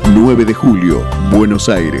 262, 9 de julio, Buenos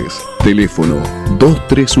Aires. Teléfono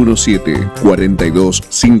 2317 42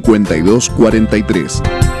 52 43.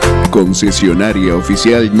 Concesionaria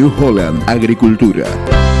oficial New Holland Agricultura.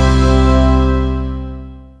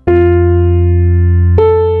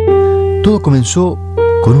 Todo comenzó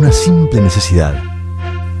con una simple necesidad,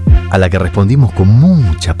 a la que respondimos con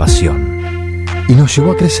mucha pasión, y nos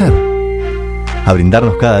llevó a crecer, a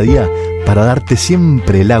brindarnos cada día para darte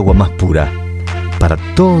siempre el agua más pura, para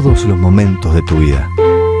todos los momentos de tu vida,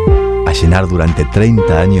 a llenar durante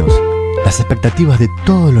 30 años las expectativas de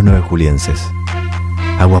todos los nuevejulienses.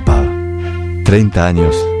 Agua Pava, 30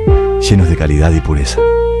 años llenos de calidad y pureza.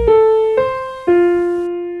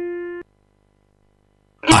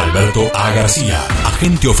 Albert Alberto A. García,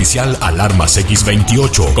 agente oficial Alarmas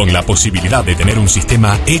X28, con la posibilidad de tener un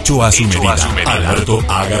sistema hecho a su medida. Alberto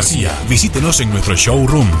A. García. Visítenos en nuestros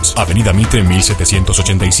showrooms. Avenida Mitre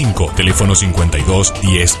 1785, teléfono 52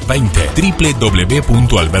 10 20,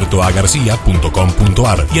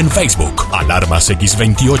 www.albertoagarcia.com.ar y en Facebook, Alarmas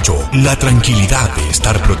X28. La tranquilidad de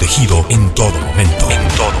estar protegido en todo momento. En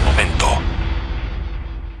todo momento.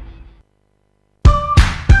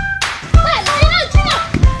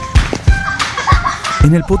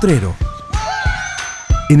 En el potrero,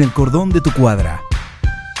 en el cordón de tu cuadra,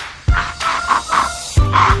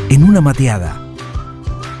 en una mateada,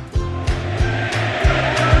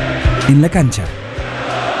 en la cancha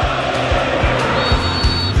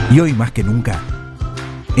y hoy más que nunca,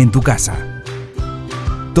 en tu casa.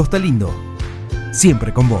 Tosta Lindo,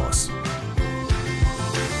 siempre con vos.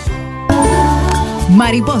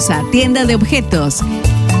 Mariposa, tienda de objetos.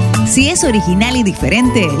 Si es original y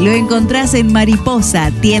diferente, lo encontrás en Mariposa,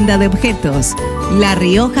 tienda de objetos. La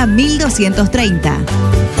Rioja 1230.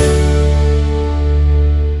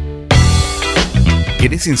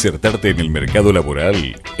 ¿Querés insertarte en el mercado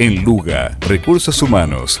laboral? En Luga, Recursos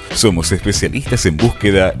Humanos, somos especialistas en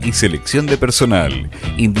búsqueda y selección de personal,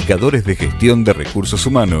 indicadores de gestión de recursos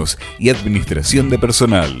humanos y administración de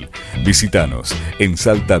personal. Visítanos en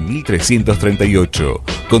Salta 1338.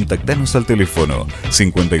 Contactanos al teléfono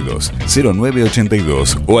 52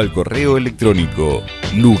 0982 o al correo electrónico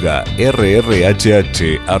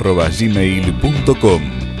lugarrhh@gmail.com.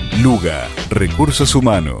 Luga, Recursos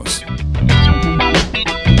Humanos.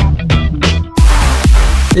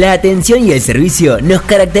 La atención y el servicio nos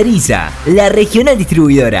caracteriza. La Regional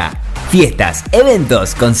Distribuidora. Fiestas,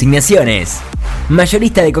 eventos, consignaciones.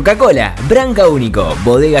 Mayorista de Coca-Cola, Branca Único,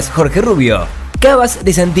 Bodegas Jorge Rubio, Cavas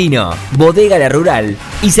de Santino, Bodega La Rural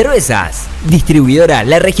y cervezas. Distribuidora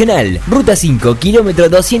La Regional, Ruta 5, kilómetro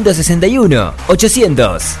 261,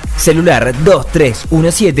 800. Celular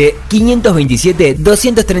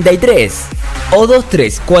 2317-527-233 o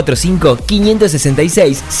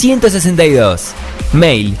 2345-566-162.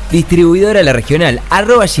 Mail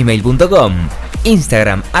distribuidoralaregional@gmail.com.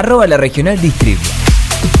 Instagram @laregionaldistrib.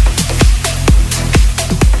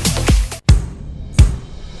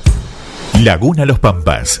 Laguna Los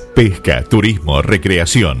Pampas, pesca, turismo,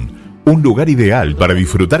 recreación. Un lugar ideal para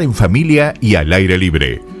disfrutar en familia y al aire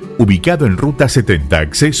libre. Ubicado en Ruta 70,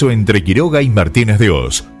 acceso entre Quiroga y Martínez de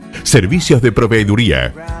Hoz. Servicios de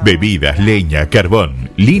proveeduría, bebidas, leña, carbón,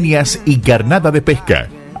 líneas y carnada de pesca.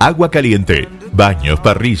 Agua caliente, baños,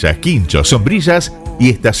 parrillas, quinchos, sombrillas y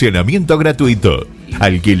estacionamiento gratuito.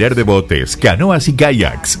 Alquiler de botes, canoas y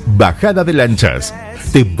kayaks, bajada de lanchas.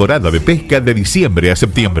 Temporada de pesca de diciembre a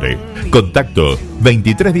septiembre. Contacto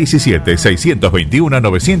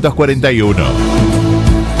 2317-621-941.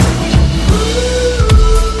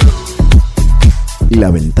 La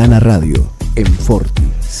Ventana Radio, en Forti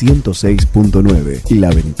 106.9.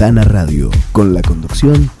 La Ventana Radio, con la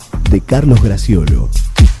conducción de Carlos Graciolo.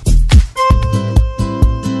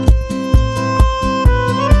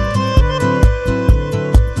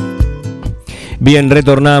 Bien,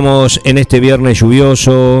 retornamos en este viernes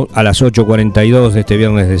lluvioso a las 8:42 de este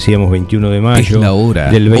viernes, decíamos 21 de mayo. Es la hora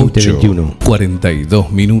del 2021.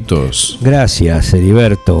 42 minutos. Gracias,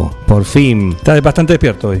 Heriberto. Por fin. Está bastante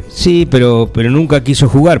despierto hoy. Sí, pero nunca quiso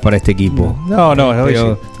jugar para este equipo. No, hoy sí.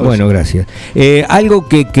 Bueno, gracias. Algo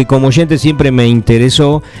que como oyente siempre me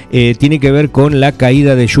interesó tiene que ver con la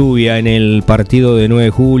caída de lluvia en el partido de 9 de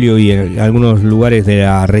julio y en algunos lugares de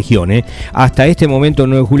la región. Hasta este momento, en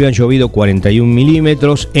 9 de julio han llovido 41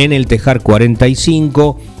 milímetros, en el Tejar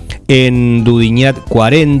 45, en Dudiñat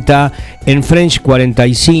 40, en French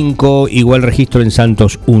 45, igual registro en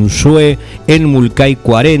Santos Unzué, en Mulcay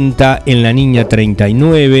 40, en La Niña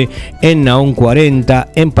 39, en Naón 40,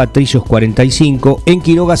 en Patricios 45, en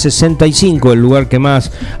Quiroga 65, el lugar que más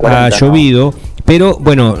 40, ha llovido. Pero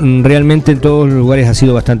bueno, realmente en todos los lugares ha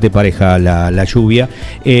sido bastante pareja la lluvia.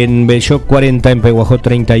 En Belloc 40, en Peguajó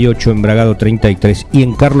 38, en Bragado 33 y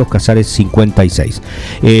en Carlos Casares 56.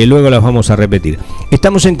 Luego las vamos a repetir.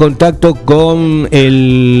 Estamos en contacto con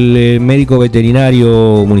el médico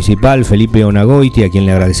veterinario municipal, Felipe Onagoiti, a quien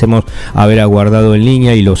le agradecemos haber aguardado en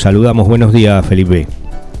línea y lo saludamos. Buenos días, Felipe.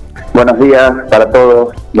 Buenos días para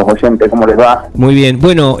todos. los oyentes, ¿cómo les va? Muy bien.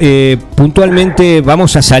 Bueno, puntualmente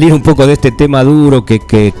vamos a salir un poco de este tema duro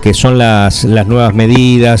que son las nuevas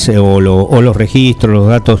medidas o los registros, los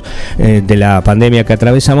datos de la pandemia que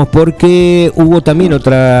atravesamos, porque hubo también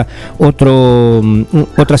otra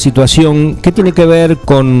situación que tiene que ver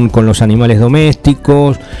con los animales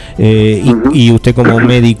domésticos y usted como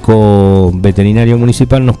médico veterinario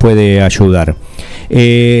municipal nos puede ayudar.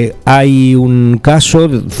 Hay un caso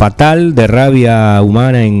fatal de rabia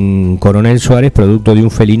humana en Coronel Suárez, producto de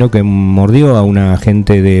un felino que mordió a un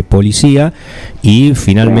agente de policía y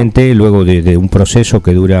finalmente, luego de un proceso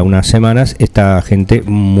que dura unas semanas, esta agente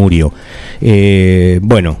murió.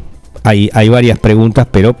 Bueno, hay varias preguntas,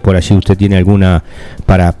 pero por allí usted tiene alguna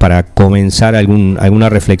para comenzar alguna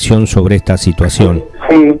reflexión sobre esta situación.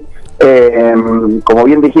 Sí. Como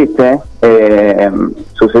bien dijiste,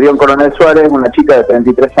 sucedió en Coronel Suárez, una chica de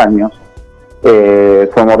 33 años,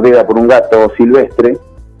 fue mordida por un gato silvestre.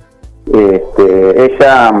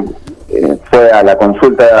 Ella fue a la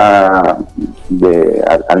consulta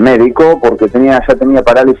al médico porque ya tenía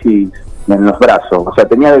parálisis en los brazos, o sea,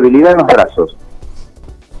 tenía debilidad en los brazos.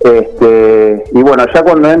 Y bueno, ya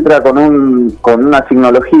cuando entra con una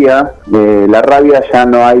signología de la rabia ya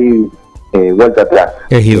no hay vuelta atrás.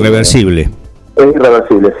 Es irreversible. Es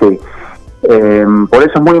irreversible, sí. Por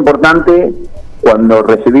eso es muy importante cuando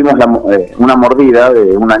recibimos una mordida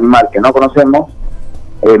de un animal que no conocemos,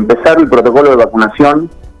 empezar el protocolo de vacunación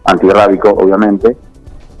antirrábico, obviamente,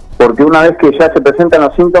 porque una vez que ya se presentan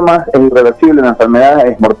los síntomas es irreversible, la enfermedad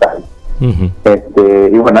es mortal.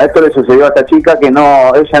 Y bueno, esto le sucedió a esta chica que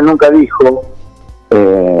ella nunca dijo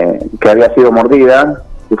que había sido mordida,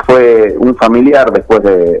 que fue un familiar después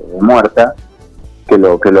de muerta que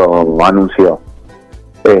lo anunció.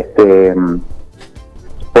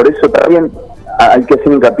 Por eso también hay que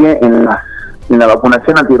hacer hincapié en la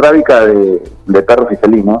vacunación antirrábica de perros y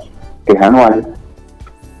felinos, que es anual,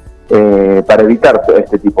 para evitar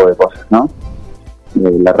este tipo de cosas, ¿no?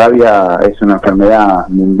 La rabia es una enfermedad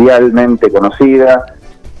mundialmente conocida,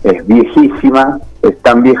 es viejísima, es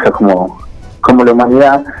tan vieja como la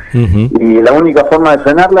humanidad, y la única forma de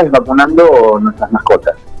frenarla es vacunando nuestras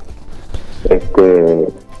mascotas.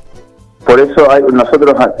 Por eso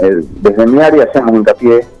nosotros desde mi área hacemos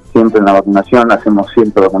hincapié siempre en la vacunación, hacemos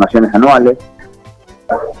siempre vacunaciones anuales,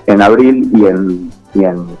 en abril y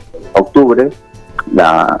en octubre,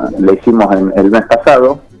 la hicimos el mes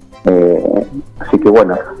pasado, así que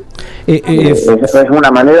bueno, es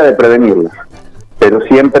una manera de prevenirla, pero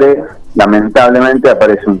siempre lamentablemente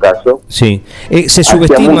aparece un caso. Sí, se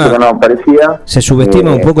subestima. No aparecía, se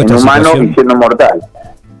subestima un poco esta humano situación. Y siendo mortal.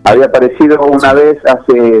 Había aparecido una vez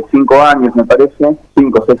hace 5 años, me parece,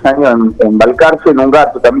 5 o 6 años en Balcarce, en un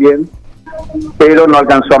gato también, pero no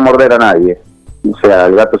alcanzó a morder a nadie. O sea,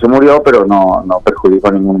 el gato se murió, pero no perjudicó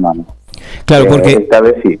a ningún humano. Claro, porque esta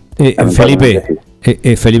vez sí. Felipe,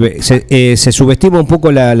 se subestima un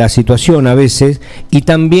poco la situación a veces, y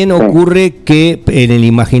también ocurre que en el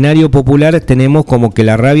imaginario popular tenemos como que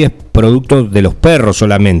la rabia es producto de los perros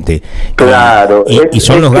solamente. Claro. Y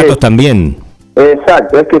son los gatos también.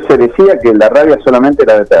 Exacto, es que se decía que la rabia solamente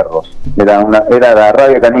era de perros, era la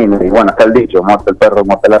rabia canina, y bueno, está el dicho, muerto el perro,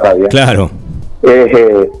 muerta la rabia. Claro.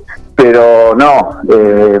 Pero no,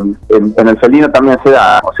 en el felino también se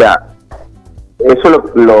da, o sea, eso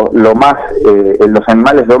lo más en los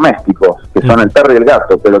animales domésticos, que son el perro y el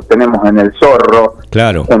gato, que lo tenemos en el zorro,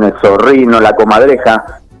 claro, en el zorrino, la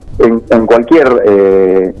comadreja, en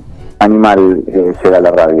cualquier animal se da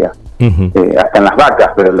la rabia. Hasta en las vacas,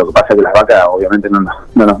 pero lo que pasa es que las vacas obviamente no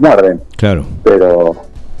nos muerden. Claro. Pero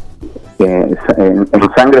en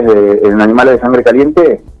animales de sangre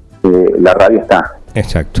caliente la rabia está.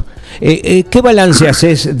 Exacto. ¿Qué balance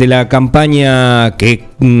haces de la campaña que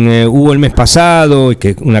hubo el mes pasado,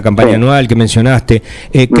 que una campaña anual que mencionaste?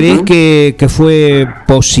 ¿Crees que fue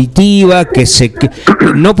positiva, que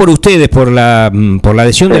no por ustedes, por la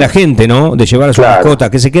adhesión de la gente, ¿no? De llevar a su mascota,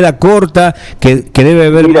 que se queda corta, que debe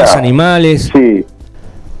haber más animales? Sí,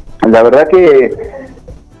 la verdad que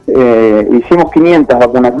hicimos 500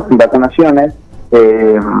 vacunaciones.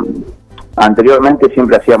 Anteriormente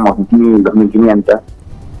siempre hacíamos 1.000, 2.500,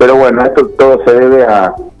 pero bueno, esto todo se debe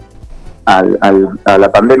a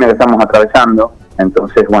la pandemia que estamos atravesando,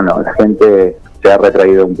 entonces bueno, la gente se ha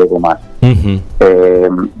retraído un poco más. Y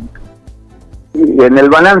en el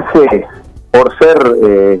balance, por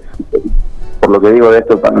lo que digo de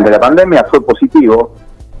esto de la pandemia, fue positivo.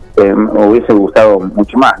 Me hubiese gustado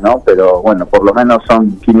mucho más, ¿no? Pero bueno, por lo menos son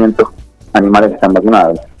 500 animales que están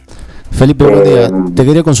vacunados. Felipe, buen día. Te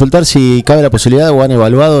quería consultar si cabe la posibilidad o han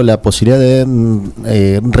evaluado la posibilidad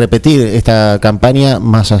de repetir esta campaña,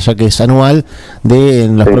 más allá que es anual, de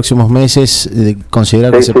en los próximos meses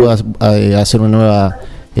considerar que se pueda hacer una nueva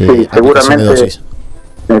aplicación de dosis.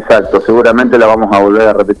 Exacto, seguramente la vamos a volver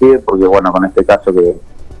a repetir porque bueno, con este caso que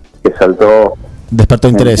saltó, despertó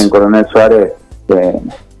interés en Coronel Suárez,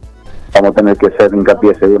 vamos a tener que hacer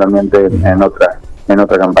hincapié seguramente en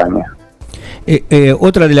otra campaña.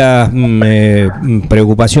 Otra de las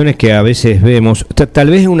preocupaciones que a veces vemos,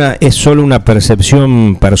 tal vez es solo una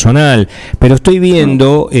percepción personal, pero estoy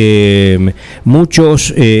viendo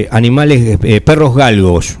muchos animales, perros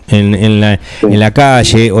galgos en la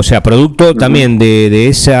calle, o sea, producto también de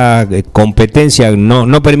esa competencia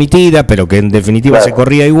no permitida, pero que en definitiva se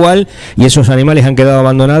corría igual, y esos animales han quedado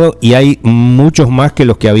abandonados y hay muchos más que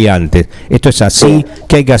los que había antes. ¿Esto es así?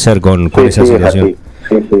 ¿Qué hay que hacer con esa situación?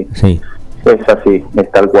 Sí. Es así,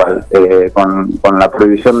 es tal cual. Con la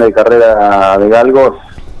prohibición de carrera de galgos,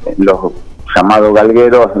 los llamados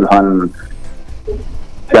galgueros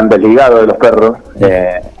se han desligado de los perros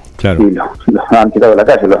y los han tirado a la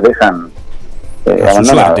calle, los dejan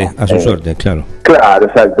abandonados. A su suerte, claro. Claro,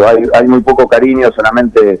 exacto. Hay muy poco cariño,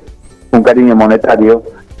 solamente un cariño monetario.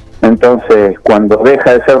 Entonces, cuando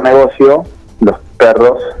deja de ser negocio, los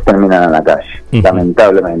perros terminan en la calle,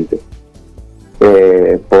 lamentablemente.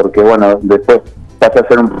 Porque bueno, después pasa a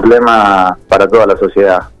ser un problema para toda la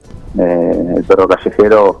sociedad. El perro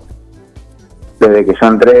callejero, desde que yo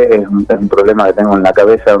entré, es un problema que tengo en la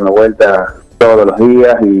cabeza dando vueltas todos los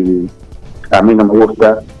días, y a mí no me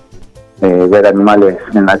gusta ver animales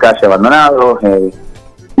en la calle abandonados,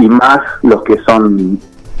 y más los que son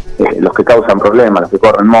los que causan problemas, los que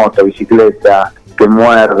corren moto, bicicleta, que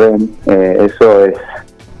muerden. Eso es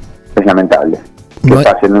lamentable que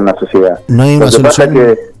pase en una sociedad. No hay una Lo que pasa es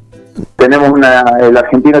que tenemos el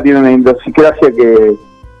argentino tiene una idiosincrasia que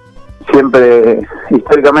siempre,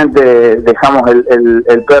 históricamente, dejamos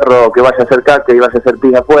el perro que vaya a hacer caca y vaya a hacer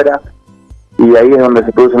pis afuera, y ahí es donde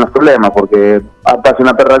se producen los problemas, porque pasa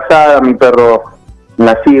una perra alzada, mi perro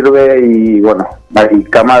la sirve, y bueno, hay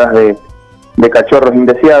camadas de cachorros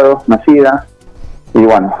indeseados, nacidas, y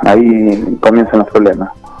bueno, ahí comienzan los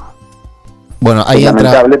problemas. Bueno, ahí es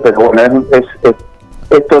lamentable, pero bueno,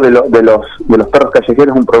 esto de los perros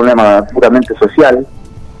callejeros es un problema puramente social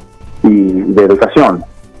y de educación.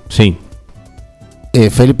 Sí.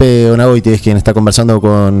 Felipe Onagoiti es quien está conversando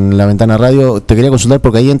con La Ventana Radio. Te quería consultar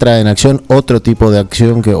porque ahí entra en acción otro tipo de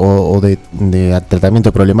acción o de tratamiento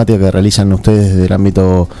de problemática que realizan ustedes desde el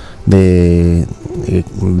ámbito de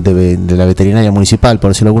la veterinaria municipal, por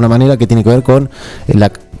decirlo de alguna manera, que tiene que ver con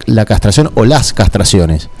la castración o las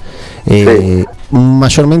castraciones.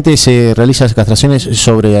 Mayormente se realizan castraciones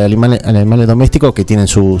sobre animales domésticos que tienen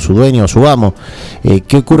su dueño o su amo.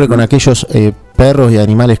 ¿Qué ocurre con aquellos perros y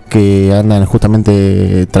animales que andan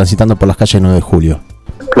justamente transitando por las calles 9 de julio?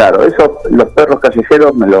 Claro, los perros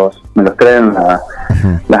callejeros me los traen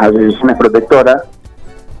las asociaciones protectoras,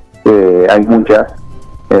 hay muchas,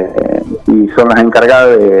 y son las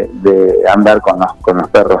encargadas de andar con los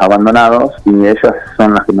perros abandonados, y ellas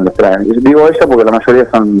son las que me los traen. Digo ellas porque la mayoría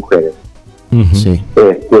son mujeres. Sí.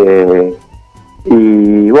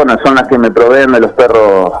 Y bueno, son las que me proveen de los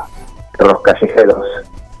perros callejeros.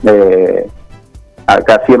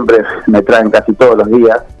 Acá siempre me traen casi todos los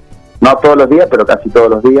días, no todos los días, pero casi todos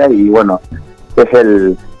los días, y bueno, es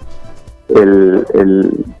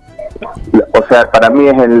o sea, para mí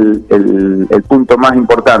es el punto más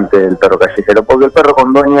importante del perro callejero, porque el perro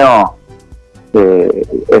con dueño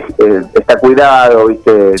está cuidado,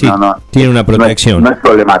 ¿viste? Sí, tiene una protección. No es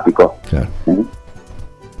problemático. Claro.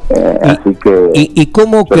 Así que ¿Y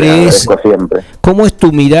cómo crees, cómo es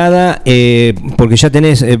tu mirada, porque ya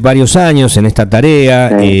tenés varios años en esta tarea,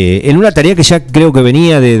 en una tarea que ya creo que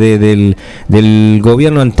venía del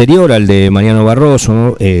gobierno anterior al de Mariano Barroso,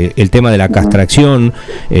 ¿no? El tema de la castración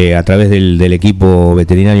a través del equipo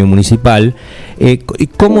veterinario municipal.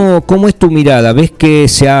 ¿Cómo es tu mirada? ¿Ves que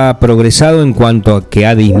se ha progresado en cuanto a que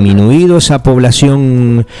ha disminuido esa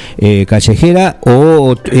población callejera,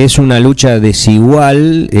 o es una lucha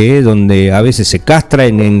desigual donde a veces se castra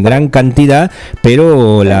en gran cantidad,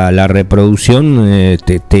 pero la reproducción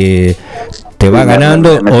te va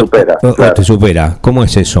ganando o te supera? ¿Cómo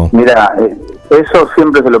es eso? Mira, eso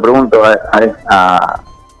siempre se lo pregunto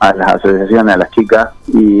a las asociaciones, a las chicas,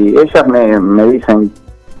 y ellas me dicen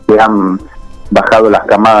que han bajado las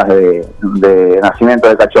camadas de nacimiento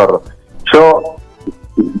de cachorros. Yo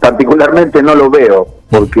particularmente no lo veo,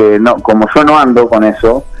 porque como yo no ando con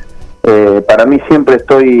eso, para mí siempre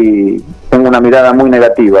tengo una mirada muy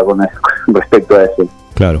negativa con respecto a eso.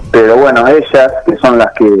 Claro. Pero bueno, ellas, que son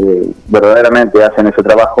las que verdaderamente hacen ese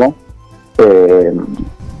trabajo,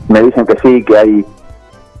 me dicen que sí, que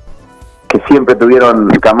siempre tuvieron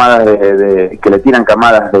camadas que le tiran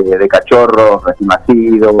camadas de cachorros recién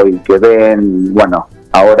nacidos y que ven, bueno,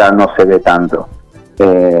 ahora no se ve tanto.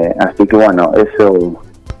 Así que bueno, eso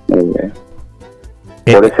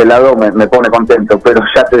por ese lado me pone contento, pero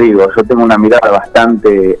ya te digo, yo tengo una mirada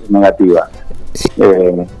bastante negativa.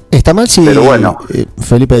 Está mal si... Pero bueno,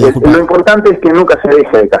 Felipe, lo importante es que nunca se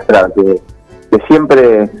deje de castrar, que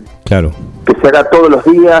siempre... Claro. Que se haga todos los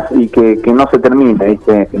días y que no se termine,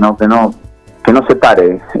 ¿viste? Que no se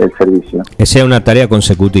pare el servicio. Que sea una tarea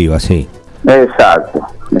consecutiva, sí. Exacto.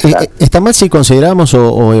 ¿Está mal si consideramos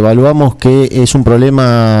o evaluamos que es un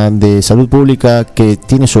problema de salud pública que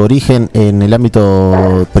tiene su origen en el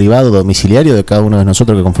ámbito privado domiciliario de cada uno de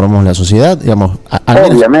nosotros que conformamos la sociedad? Digamos,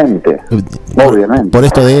 obviamente. Por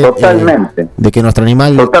esto totalmente. De que nuestro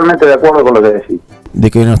animal... Totalmente de acuerdo con lo que decís. De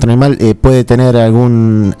que nuestro animal puede tener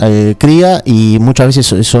algún cría y muchas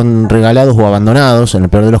veces son regalados o abandonados, en el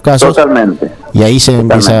peor de los casos. Totalmente. Y ahí se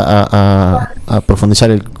empieza a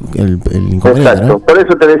profundizar el inconveniente. Exacto. ¿No? Por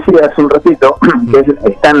eso te decía hace un ratito que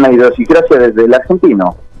está en la idiosincrasia del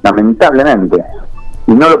argentino, lamentablemente.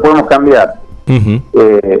 Y no lo podemos cambiar.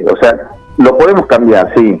 O sea, lo podemos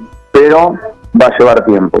cambiar, sí, pero va a llevar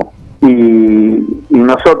tiempo. Y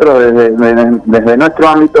nosotros desde nuestro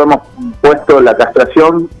ámbito hemos puesto la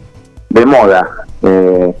castración de moda.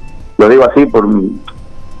 Lo digo así,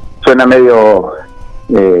 suena medio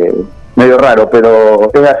raro,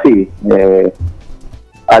 pero es así.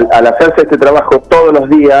 Al hacerse este trabajo todos los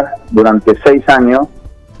días durante 6 años,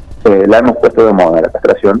 la hemos puesto de moda, la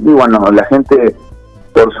castración. Y bueno, la gente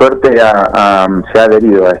por suerte se ha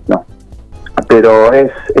adherido a esto. Pero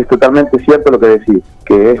es totalmente cierto lo que decís,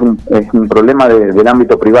 que es un problema del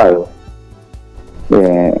ámbito privado.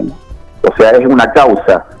 O sea, es una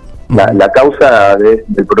causa. La causa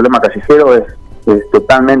del problema callejero es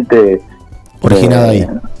totalmente originada ahí.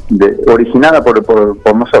 Originada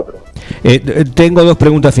por nosotros. Tengo 2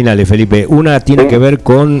 preguntas finales, Felipe. Una tiene que ver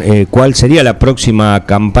con cuál sería la próxima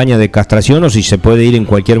campaña de castración, o si se puede ir en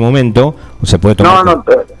cualquier momento, o se puede tomar... No,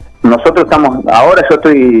 nosotros estamos, ahora yo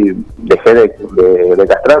dejé de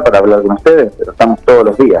castrar para hablar con ustedes, pero estamos todos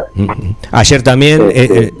los días. Ayer también,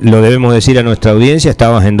 lo debemos decir a nuestra audiencia,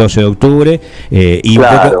 estabas en 12 de octubre y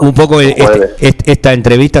claro, un poco esta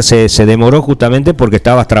entrevista se demoró justamente porque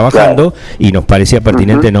estabas trabajando, claro, y nos parecía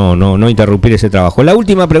pertinente no interrumpir ese trabajo. La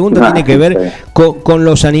última pregunta tiene que ver con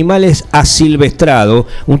los animales asilvestrados,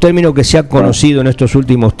 un término que se ha conocido en estos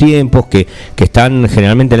últimos tiempos, que están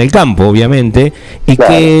generalmente en el campo, obviamente, y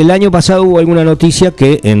claro, que el año pasado hubo alguna noticia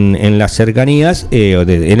que en las cercanías,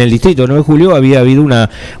 en el distrito 9 de Julio, había habido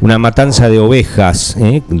una matanza de ovejas,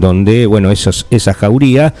 donde, bueno, esa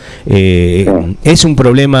jauría, ¿es un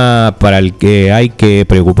problema para el que hay que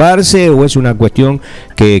preocuparse o es una cuestión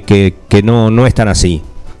que no es tan así?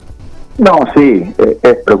 No, sí,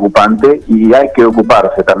 es preocupante y hay que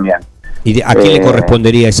ocuparse también. ¿Y a quién le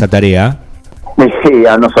correspondería esa tarea? Sí,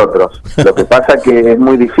 a nosotros. Lo que pasa es que es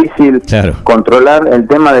muy difícil controlar el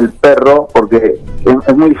tema del perro, porque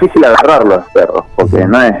es muy difícil agarrarlo a los perros, porque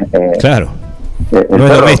no es... claro. El no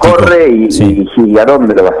perro corre y ¿a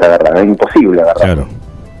dónde lo vas a agarrar? Es imposible agarrarlo.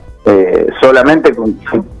 Claro. Solamente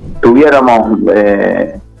si tuviéramos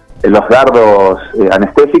los dardos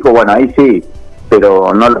anestésicos, bueno, ahí sí,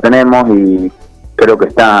 pero no lo tenemos y creo que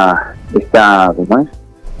está ¿cómo es?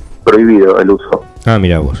 Prohibido el uso. Ah,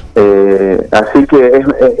 mira vos. Así que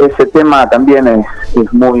ese tema también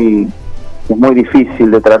es muy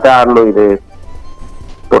difícil de tratarlo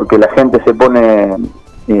porque la gente se pone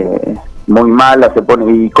muy mala,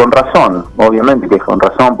 y con razón, obviamente que es con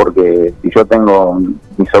razón, porque si yo tengo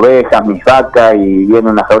mis ovejas, mis vacas y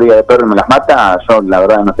viene una jauría de perros y me las mata, yo la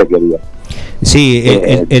verdad no sé qué haría. Sí,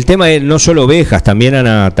 el tema es no solo ovejas, también han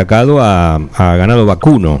atacado a ganado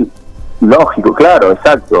vacuno. Lógico, claro,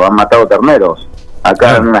 exacto, han matado terneros.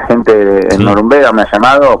 Acá una gente en Norumbega me ha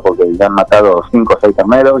llamado porque le han matado 5 o 6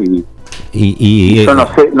 terneros y yo no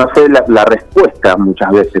sé la respuesta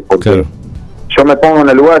muchas veces, porque yo me pongo en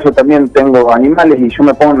el lugar, yo también tengo animales y yo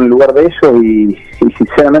me pongo en el lugar de ellos y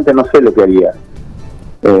sinceramente no sé lo que haría.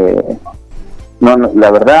 No,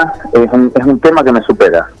 la verdad es un tema que me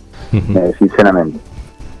supera, sinceramente.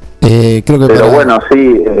 Creo que pero bueno,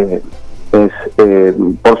 sí,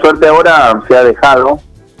 por suerte ahora se ha dejado,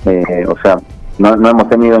 o sea, no hemos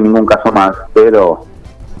tenido ningún caso más, pero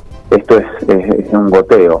esto es un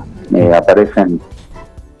goteo.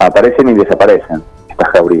 Aparecen y desaparecen estas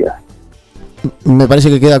jaurías. Me parece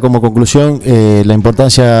que queda como conclusión la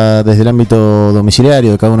importancia desde el ámbito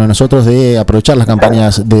domiciliario de cada uno de nosotros de aprovechar las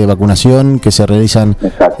campañas de vacunación que se realizan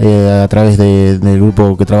a través del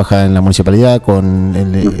grupo que trabaja en la municipalidad con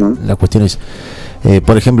las cuestiones,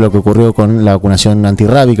 por ejemplo, lo que ocurrió con la vacunación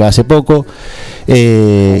antirrábica hace poco,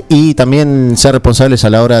 y también ser responsables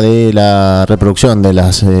a la hora de la reproducción de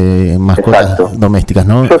las mascotas domésticas,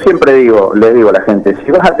 ¿no? Yo siempre le digo a la gente,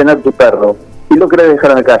 si vas a tener tu perro y lo querés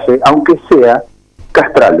dejar en la calle, aunque sea,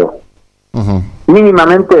 castralo.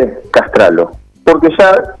 Mínimamente, castralo. Porque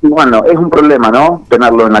ya, bueno, es un problema, ¿no?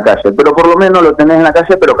 Tenerlo en la calle, pero por lo menos lo tenés en la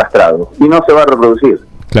calle, pero castrado, y no se va a reproducir.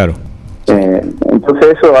 Claro.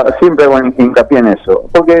 Entonces eso, siempre hago hincapié en eso,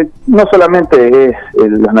 porque no solamente es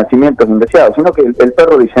los nacimientos indeseados, sino que el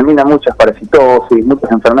perro disemina muchas parasitosis, muchas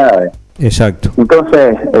enfermedades. Exacto.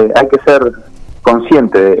 Entonces hay que ser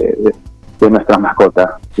consciente de nuestras mascotas,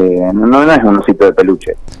 no es un osito de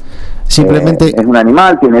peluche. Simplemente es un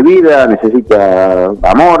animal, tiene vida, necesita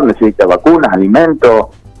amor, necesita vacunas, alimentos.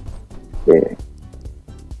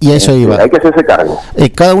 Y a eso iba. Hay que hacerse cargo.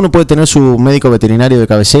 Cada uno puede tener su médico veterinario de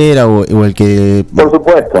cabecera o el que por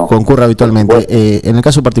supuesto concurra habitualmente. En el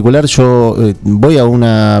caso particular, yo voy a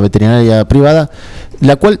una veterinaria privada,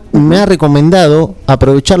 la cual me ha recomendado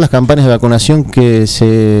aprovechar las campañas de vacunación que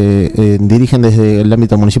se dirigen desde el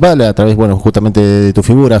ámbito municipal, a través, bueno, justamente de tu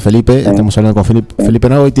figura, Felipe. Estamos hablando con Felipe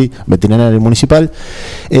Nagoiti, veterinario municipal.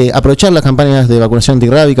 Aprovechar las campañas de vacunación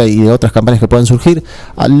antirrábica y de otras campañas que puedan surgir.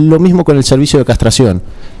 Lo mismo con el servicio de castración.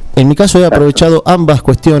 En mi caso he aprovechado ambas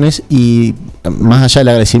cuestiones y, más allá del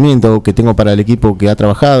agradecimiento que tengo para el equipo que ha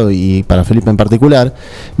trabajado y para Felipe en particular,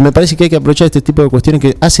 me parece que hay que aprovechar este tipo de cuestiones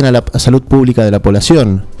que hacen a la salud pública de la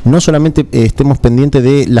población. No solamente estemos pendientes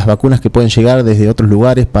de las vacunas que pueden llegar desde otros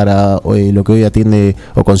lugares para lo que hoy atiende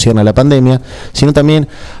o concierne a la pandemia, sino también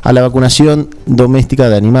a la vacunación doméstica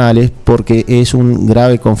de animales, porque es un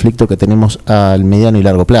grave conflicto que tenemos al mediano y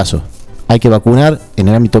largo plazo. Hay que vacunar en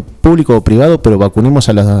el ámbito público o privado, pero vacunemos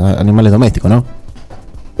a los animales domésticos, ¿no?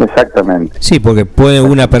 Exactamente. Sí, porque puede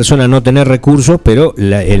una persona no tener recursos, pero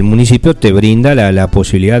el municipio te brinda la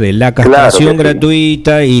posibilidad de la castración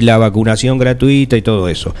gratuita y la vacunación gratuita y todo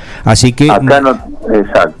eso. Así que acá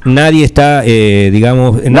nadie está,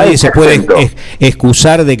 nadie se puede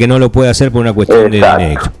excusar de que no lo puede hacer por una cuestión de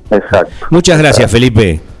dinero. Exacto. Muchas gracias,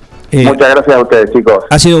 Felipe. Muchas gracias a ustedes, chicos.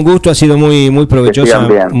 Ha sido un gusto, ha sido muy provechosa,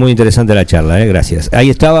 muy interesante la charla, gracias. Ahí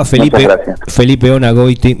estaba Felipe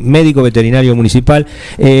Onagoiti, médico veterinario municipal.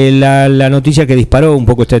 La noticia que disparó un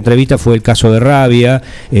poco esta entrevista fue el caso de rabia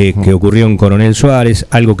que ocurrió en Coronel Suárez,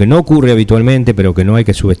 algo que no ocurre habitualmente, pero que no hay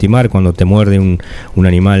que subestimar cuando te muerde un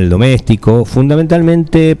animal doméstico,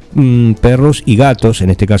 fundamentalmente perros y gatos, en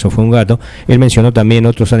este caso fue un gato. Él mencionó también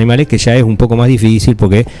otros animales que ya es un poco más difícil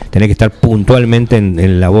porque tenés que estar puntualmente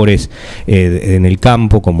en labores en el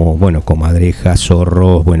campo, como comadrejas,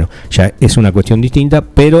 zorros, ya es una cuestión distinta,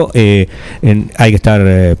 pero hay que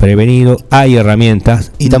estar prevenido, hay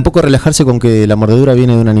herramientas. Y tampoco relajarse con que la mordedura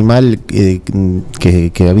viene de un animal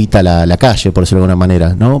que habita la calle, por decirlo de alguna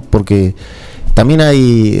manera, ¿no? Porque también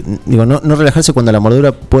hay, no relajarse cuando la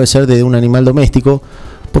mordedura puede ser de un animal doméstico,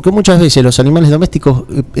 porque muchas veces los animales domésticos,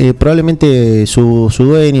 probablemente su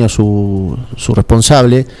dueño, su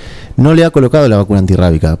responsable, no le ha colocado la vacuna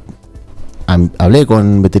antirrábica. Hablé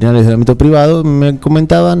con veterinarios del ámbito privado, me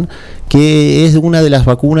comentaban que es una de las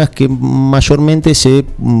vacunas que mayormente se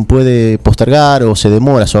puede postergar o se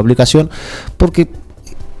demora su aplicación, porque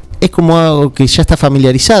es como algo que ya está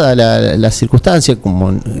familiarizada la circunstancia,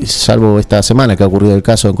 como salvo esta semana que ha ocurrido el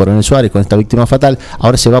caso en Coronel Suárez con esta víctima fatal.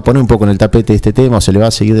 Ahora se va a poner un poco en el tapete este tema, o se le va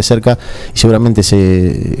a seguir de cerca y seguramente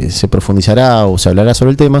se profundizará o se hablará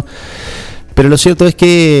sobre el tema. Pero lo cierto es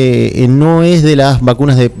que no es de las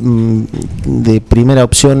vacunas de primera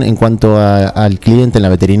opción en cuanto al cliente en la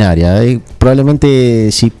veterinaria.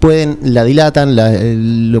 Probablemente, si pueden, la dilatan,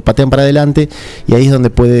 lo patean para adelante, y ahí es donde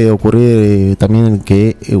puede ocurrir también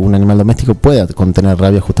que un animal doméstico pueda contener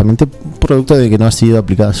rabia, justamente producto de que no ha sido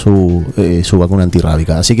aplicada su vacuna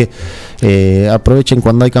antirrábica. Así que aprovechen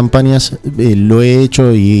cuando hay campañas. Lo he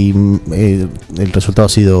hecho y el resultado ha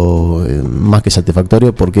sido más que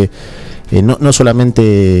satisfactorio, porque no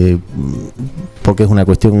solamente porque es una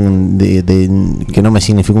cuestión de que no me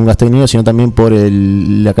significó un gasto de dinero, sino también por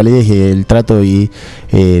la calidez y el trato y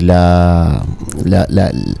la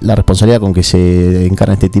responsabilidad con que se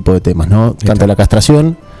encarna este tipo de temas, ¿no? Tanto la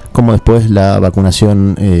castración como después la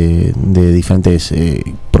vacunación de diferentes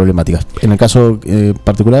problemáticas. En el caso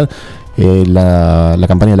particular, la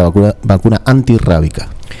campaña de la vacuna antirrábica.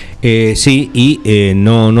 Sí, y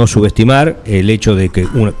no subestimar el hecho de que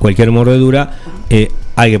cualquier mordedura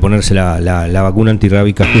hay que ponerse la vacuna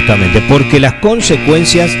antirrábica justamente porque las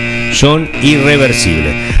consecuencias son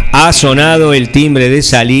irreversibles. Ha sonado el timbre de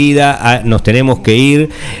salida, nos tenemos que ir.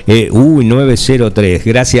 903.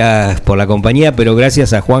 Gracias por la compañía, pero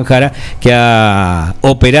gracias a Juan Jara que ha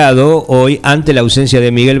operado hoy ante la ausencia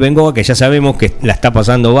de Miguel Bengoa, que ya sabemos que la está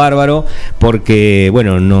pasando bárbaro porque,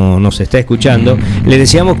 bueno, no nos está escuchando. Le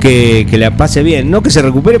deseamos que la pase bien, no que se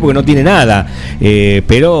recupere porque no tiene nada,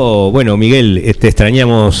 pero bueno, Miguel, te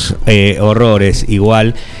extrañamos horrores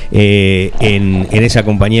igual en esa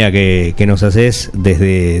compañía que nos haces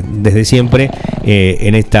desde siempre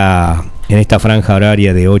en esta franja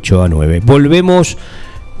horaria de 8 a 9. Volvemos.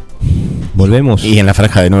 Y en la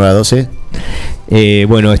franja de 9 a 12.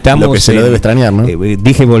 Bueno, estamos. Lo que se lo debe extrañar, ¿no?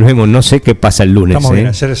 Dije volvemos, no sé qué pasa el lunes. Estamos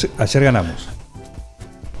bien, ayer ganamos.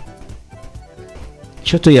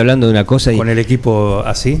 Yo estoy hablando de una cosa. ¿Con el equipo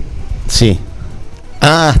así? Sí.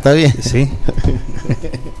 Ah, está bien. Sí.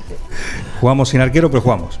 Jugamos sin arquero, pero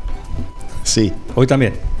jugamos. Sí. Hoy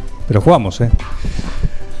también. Pero jugamos,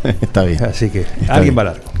 Está bien. Así que Está alguien bien. va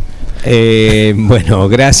largo. Bueno,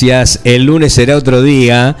 gracias. El lunes será otro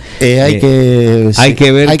día. Hay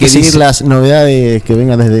que seguir las novedades que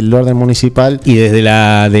vengan desde el orden municipal y desde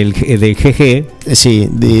del GG. Sí,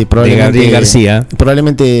 de Gabriel García.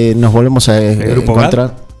 Probablemente nos volvemos a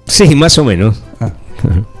encontrar. Sí, más o menos.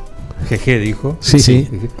 GG dijo. Sí.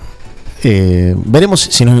 Veremos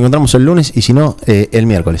si nos encontramos el lunes y si no, el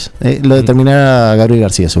miércoles. Lo determinará Gabriel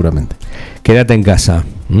García seguramente. Quédate en casa.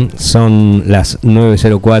 Son las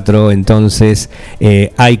 9:04, entonces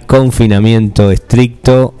hay confinamiento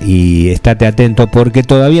estricto y estate atento porque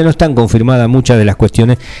todavía no están confirmadas muchas de las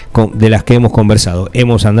cuestiones de las que hemos conversado.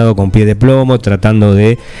 Hemos andado con pie de plomo tratando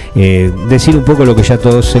de decir un poco lo que ya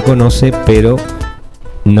todos se conoce, pero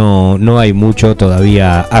no hay mucho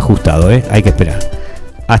todavía ajustado, hay que esperar.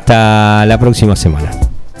 Hasta la próxima semana.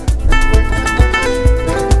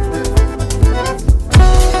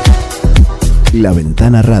 La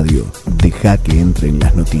Ventana Radio. Deja que entren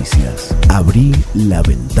las noticias. Abrí La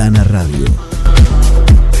Ventana Radio.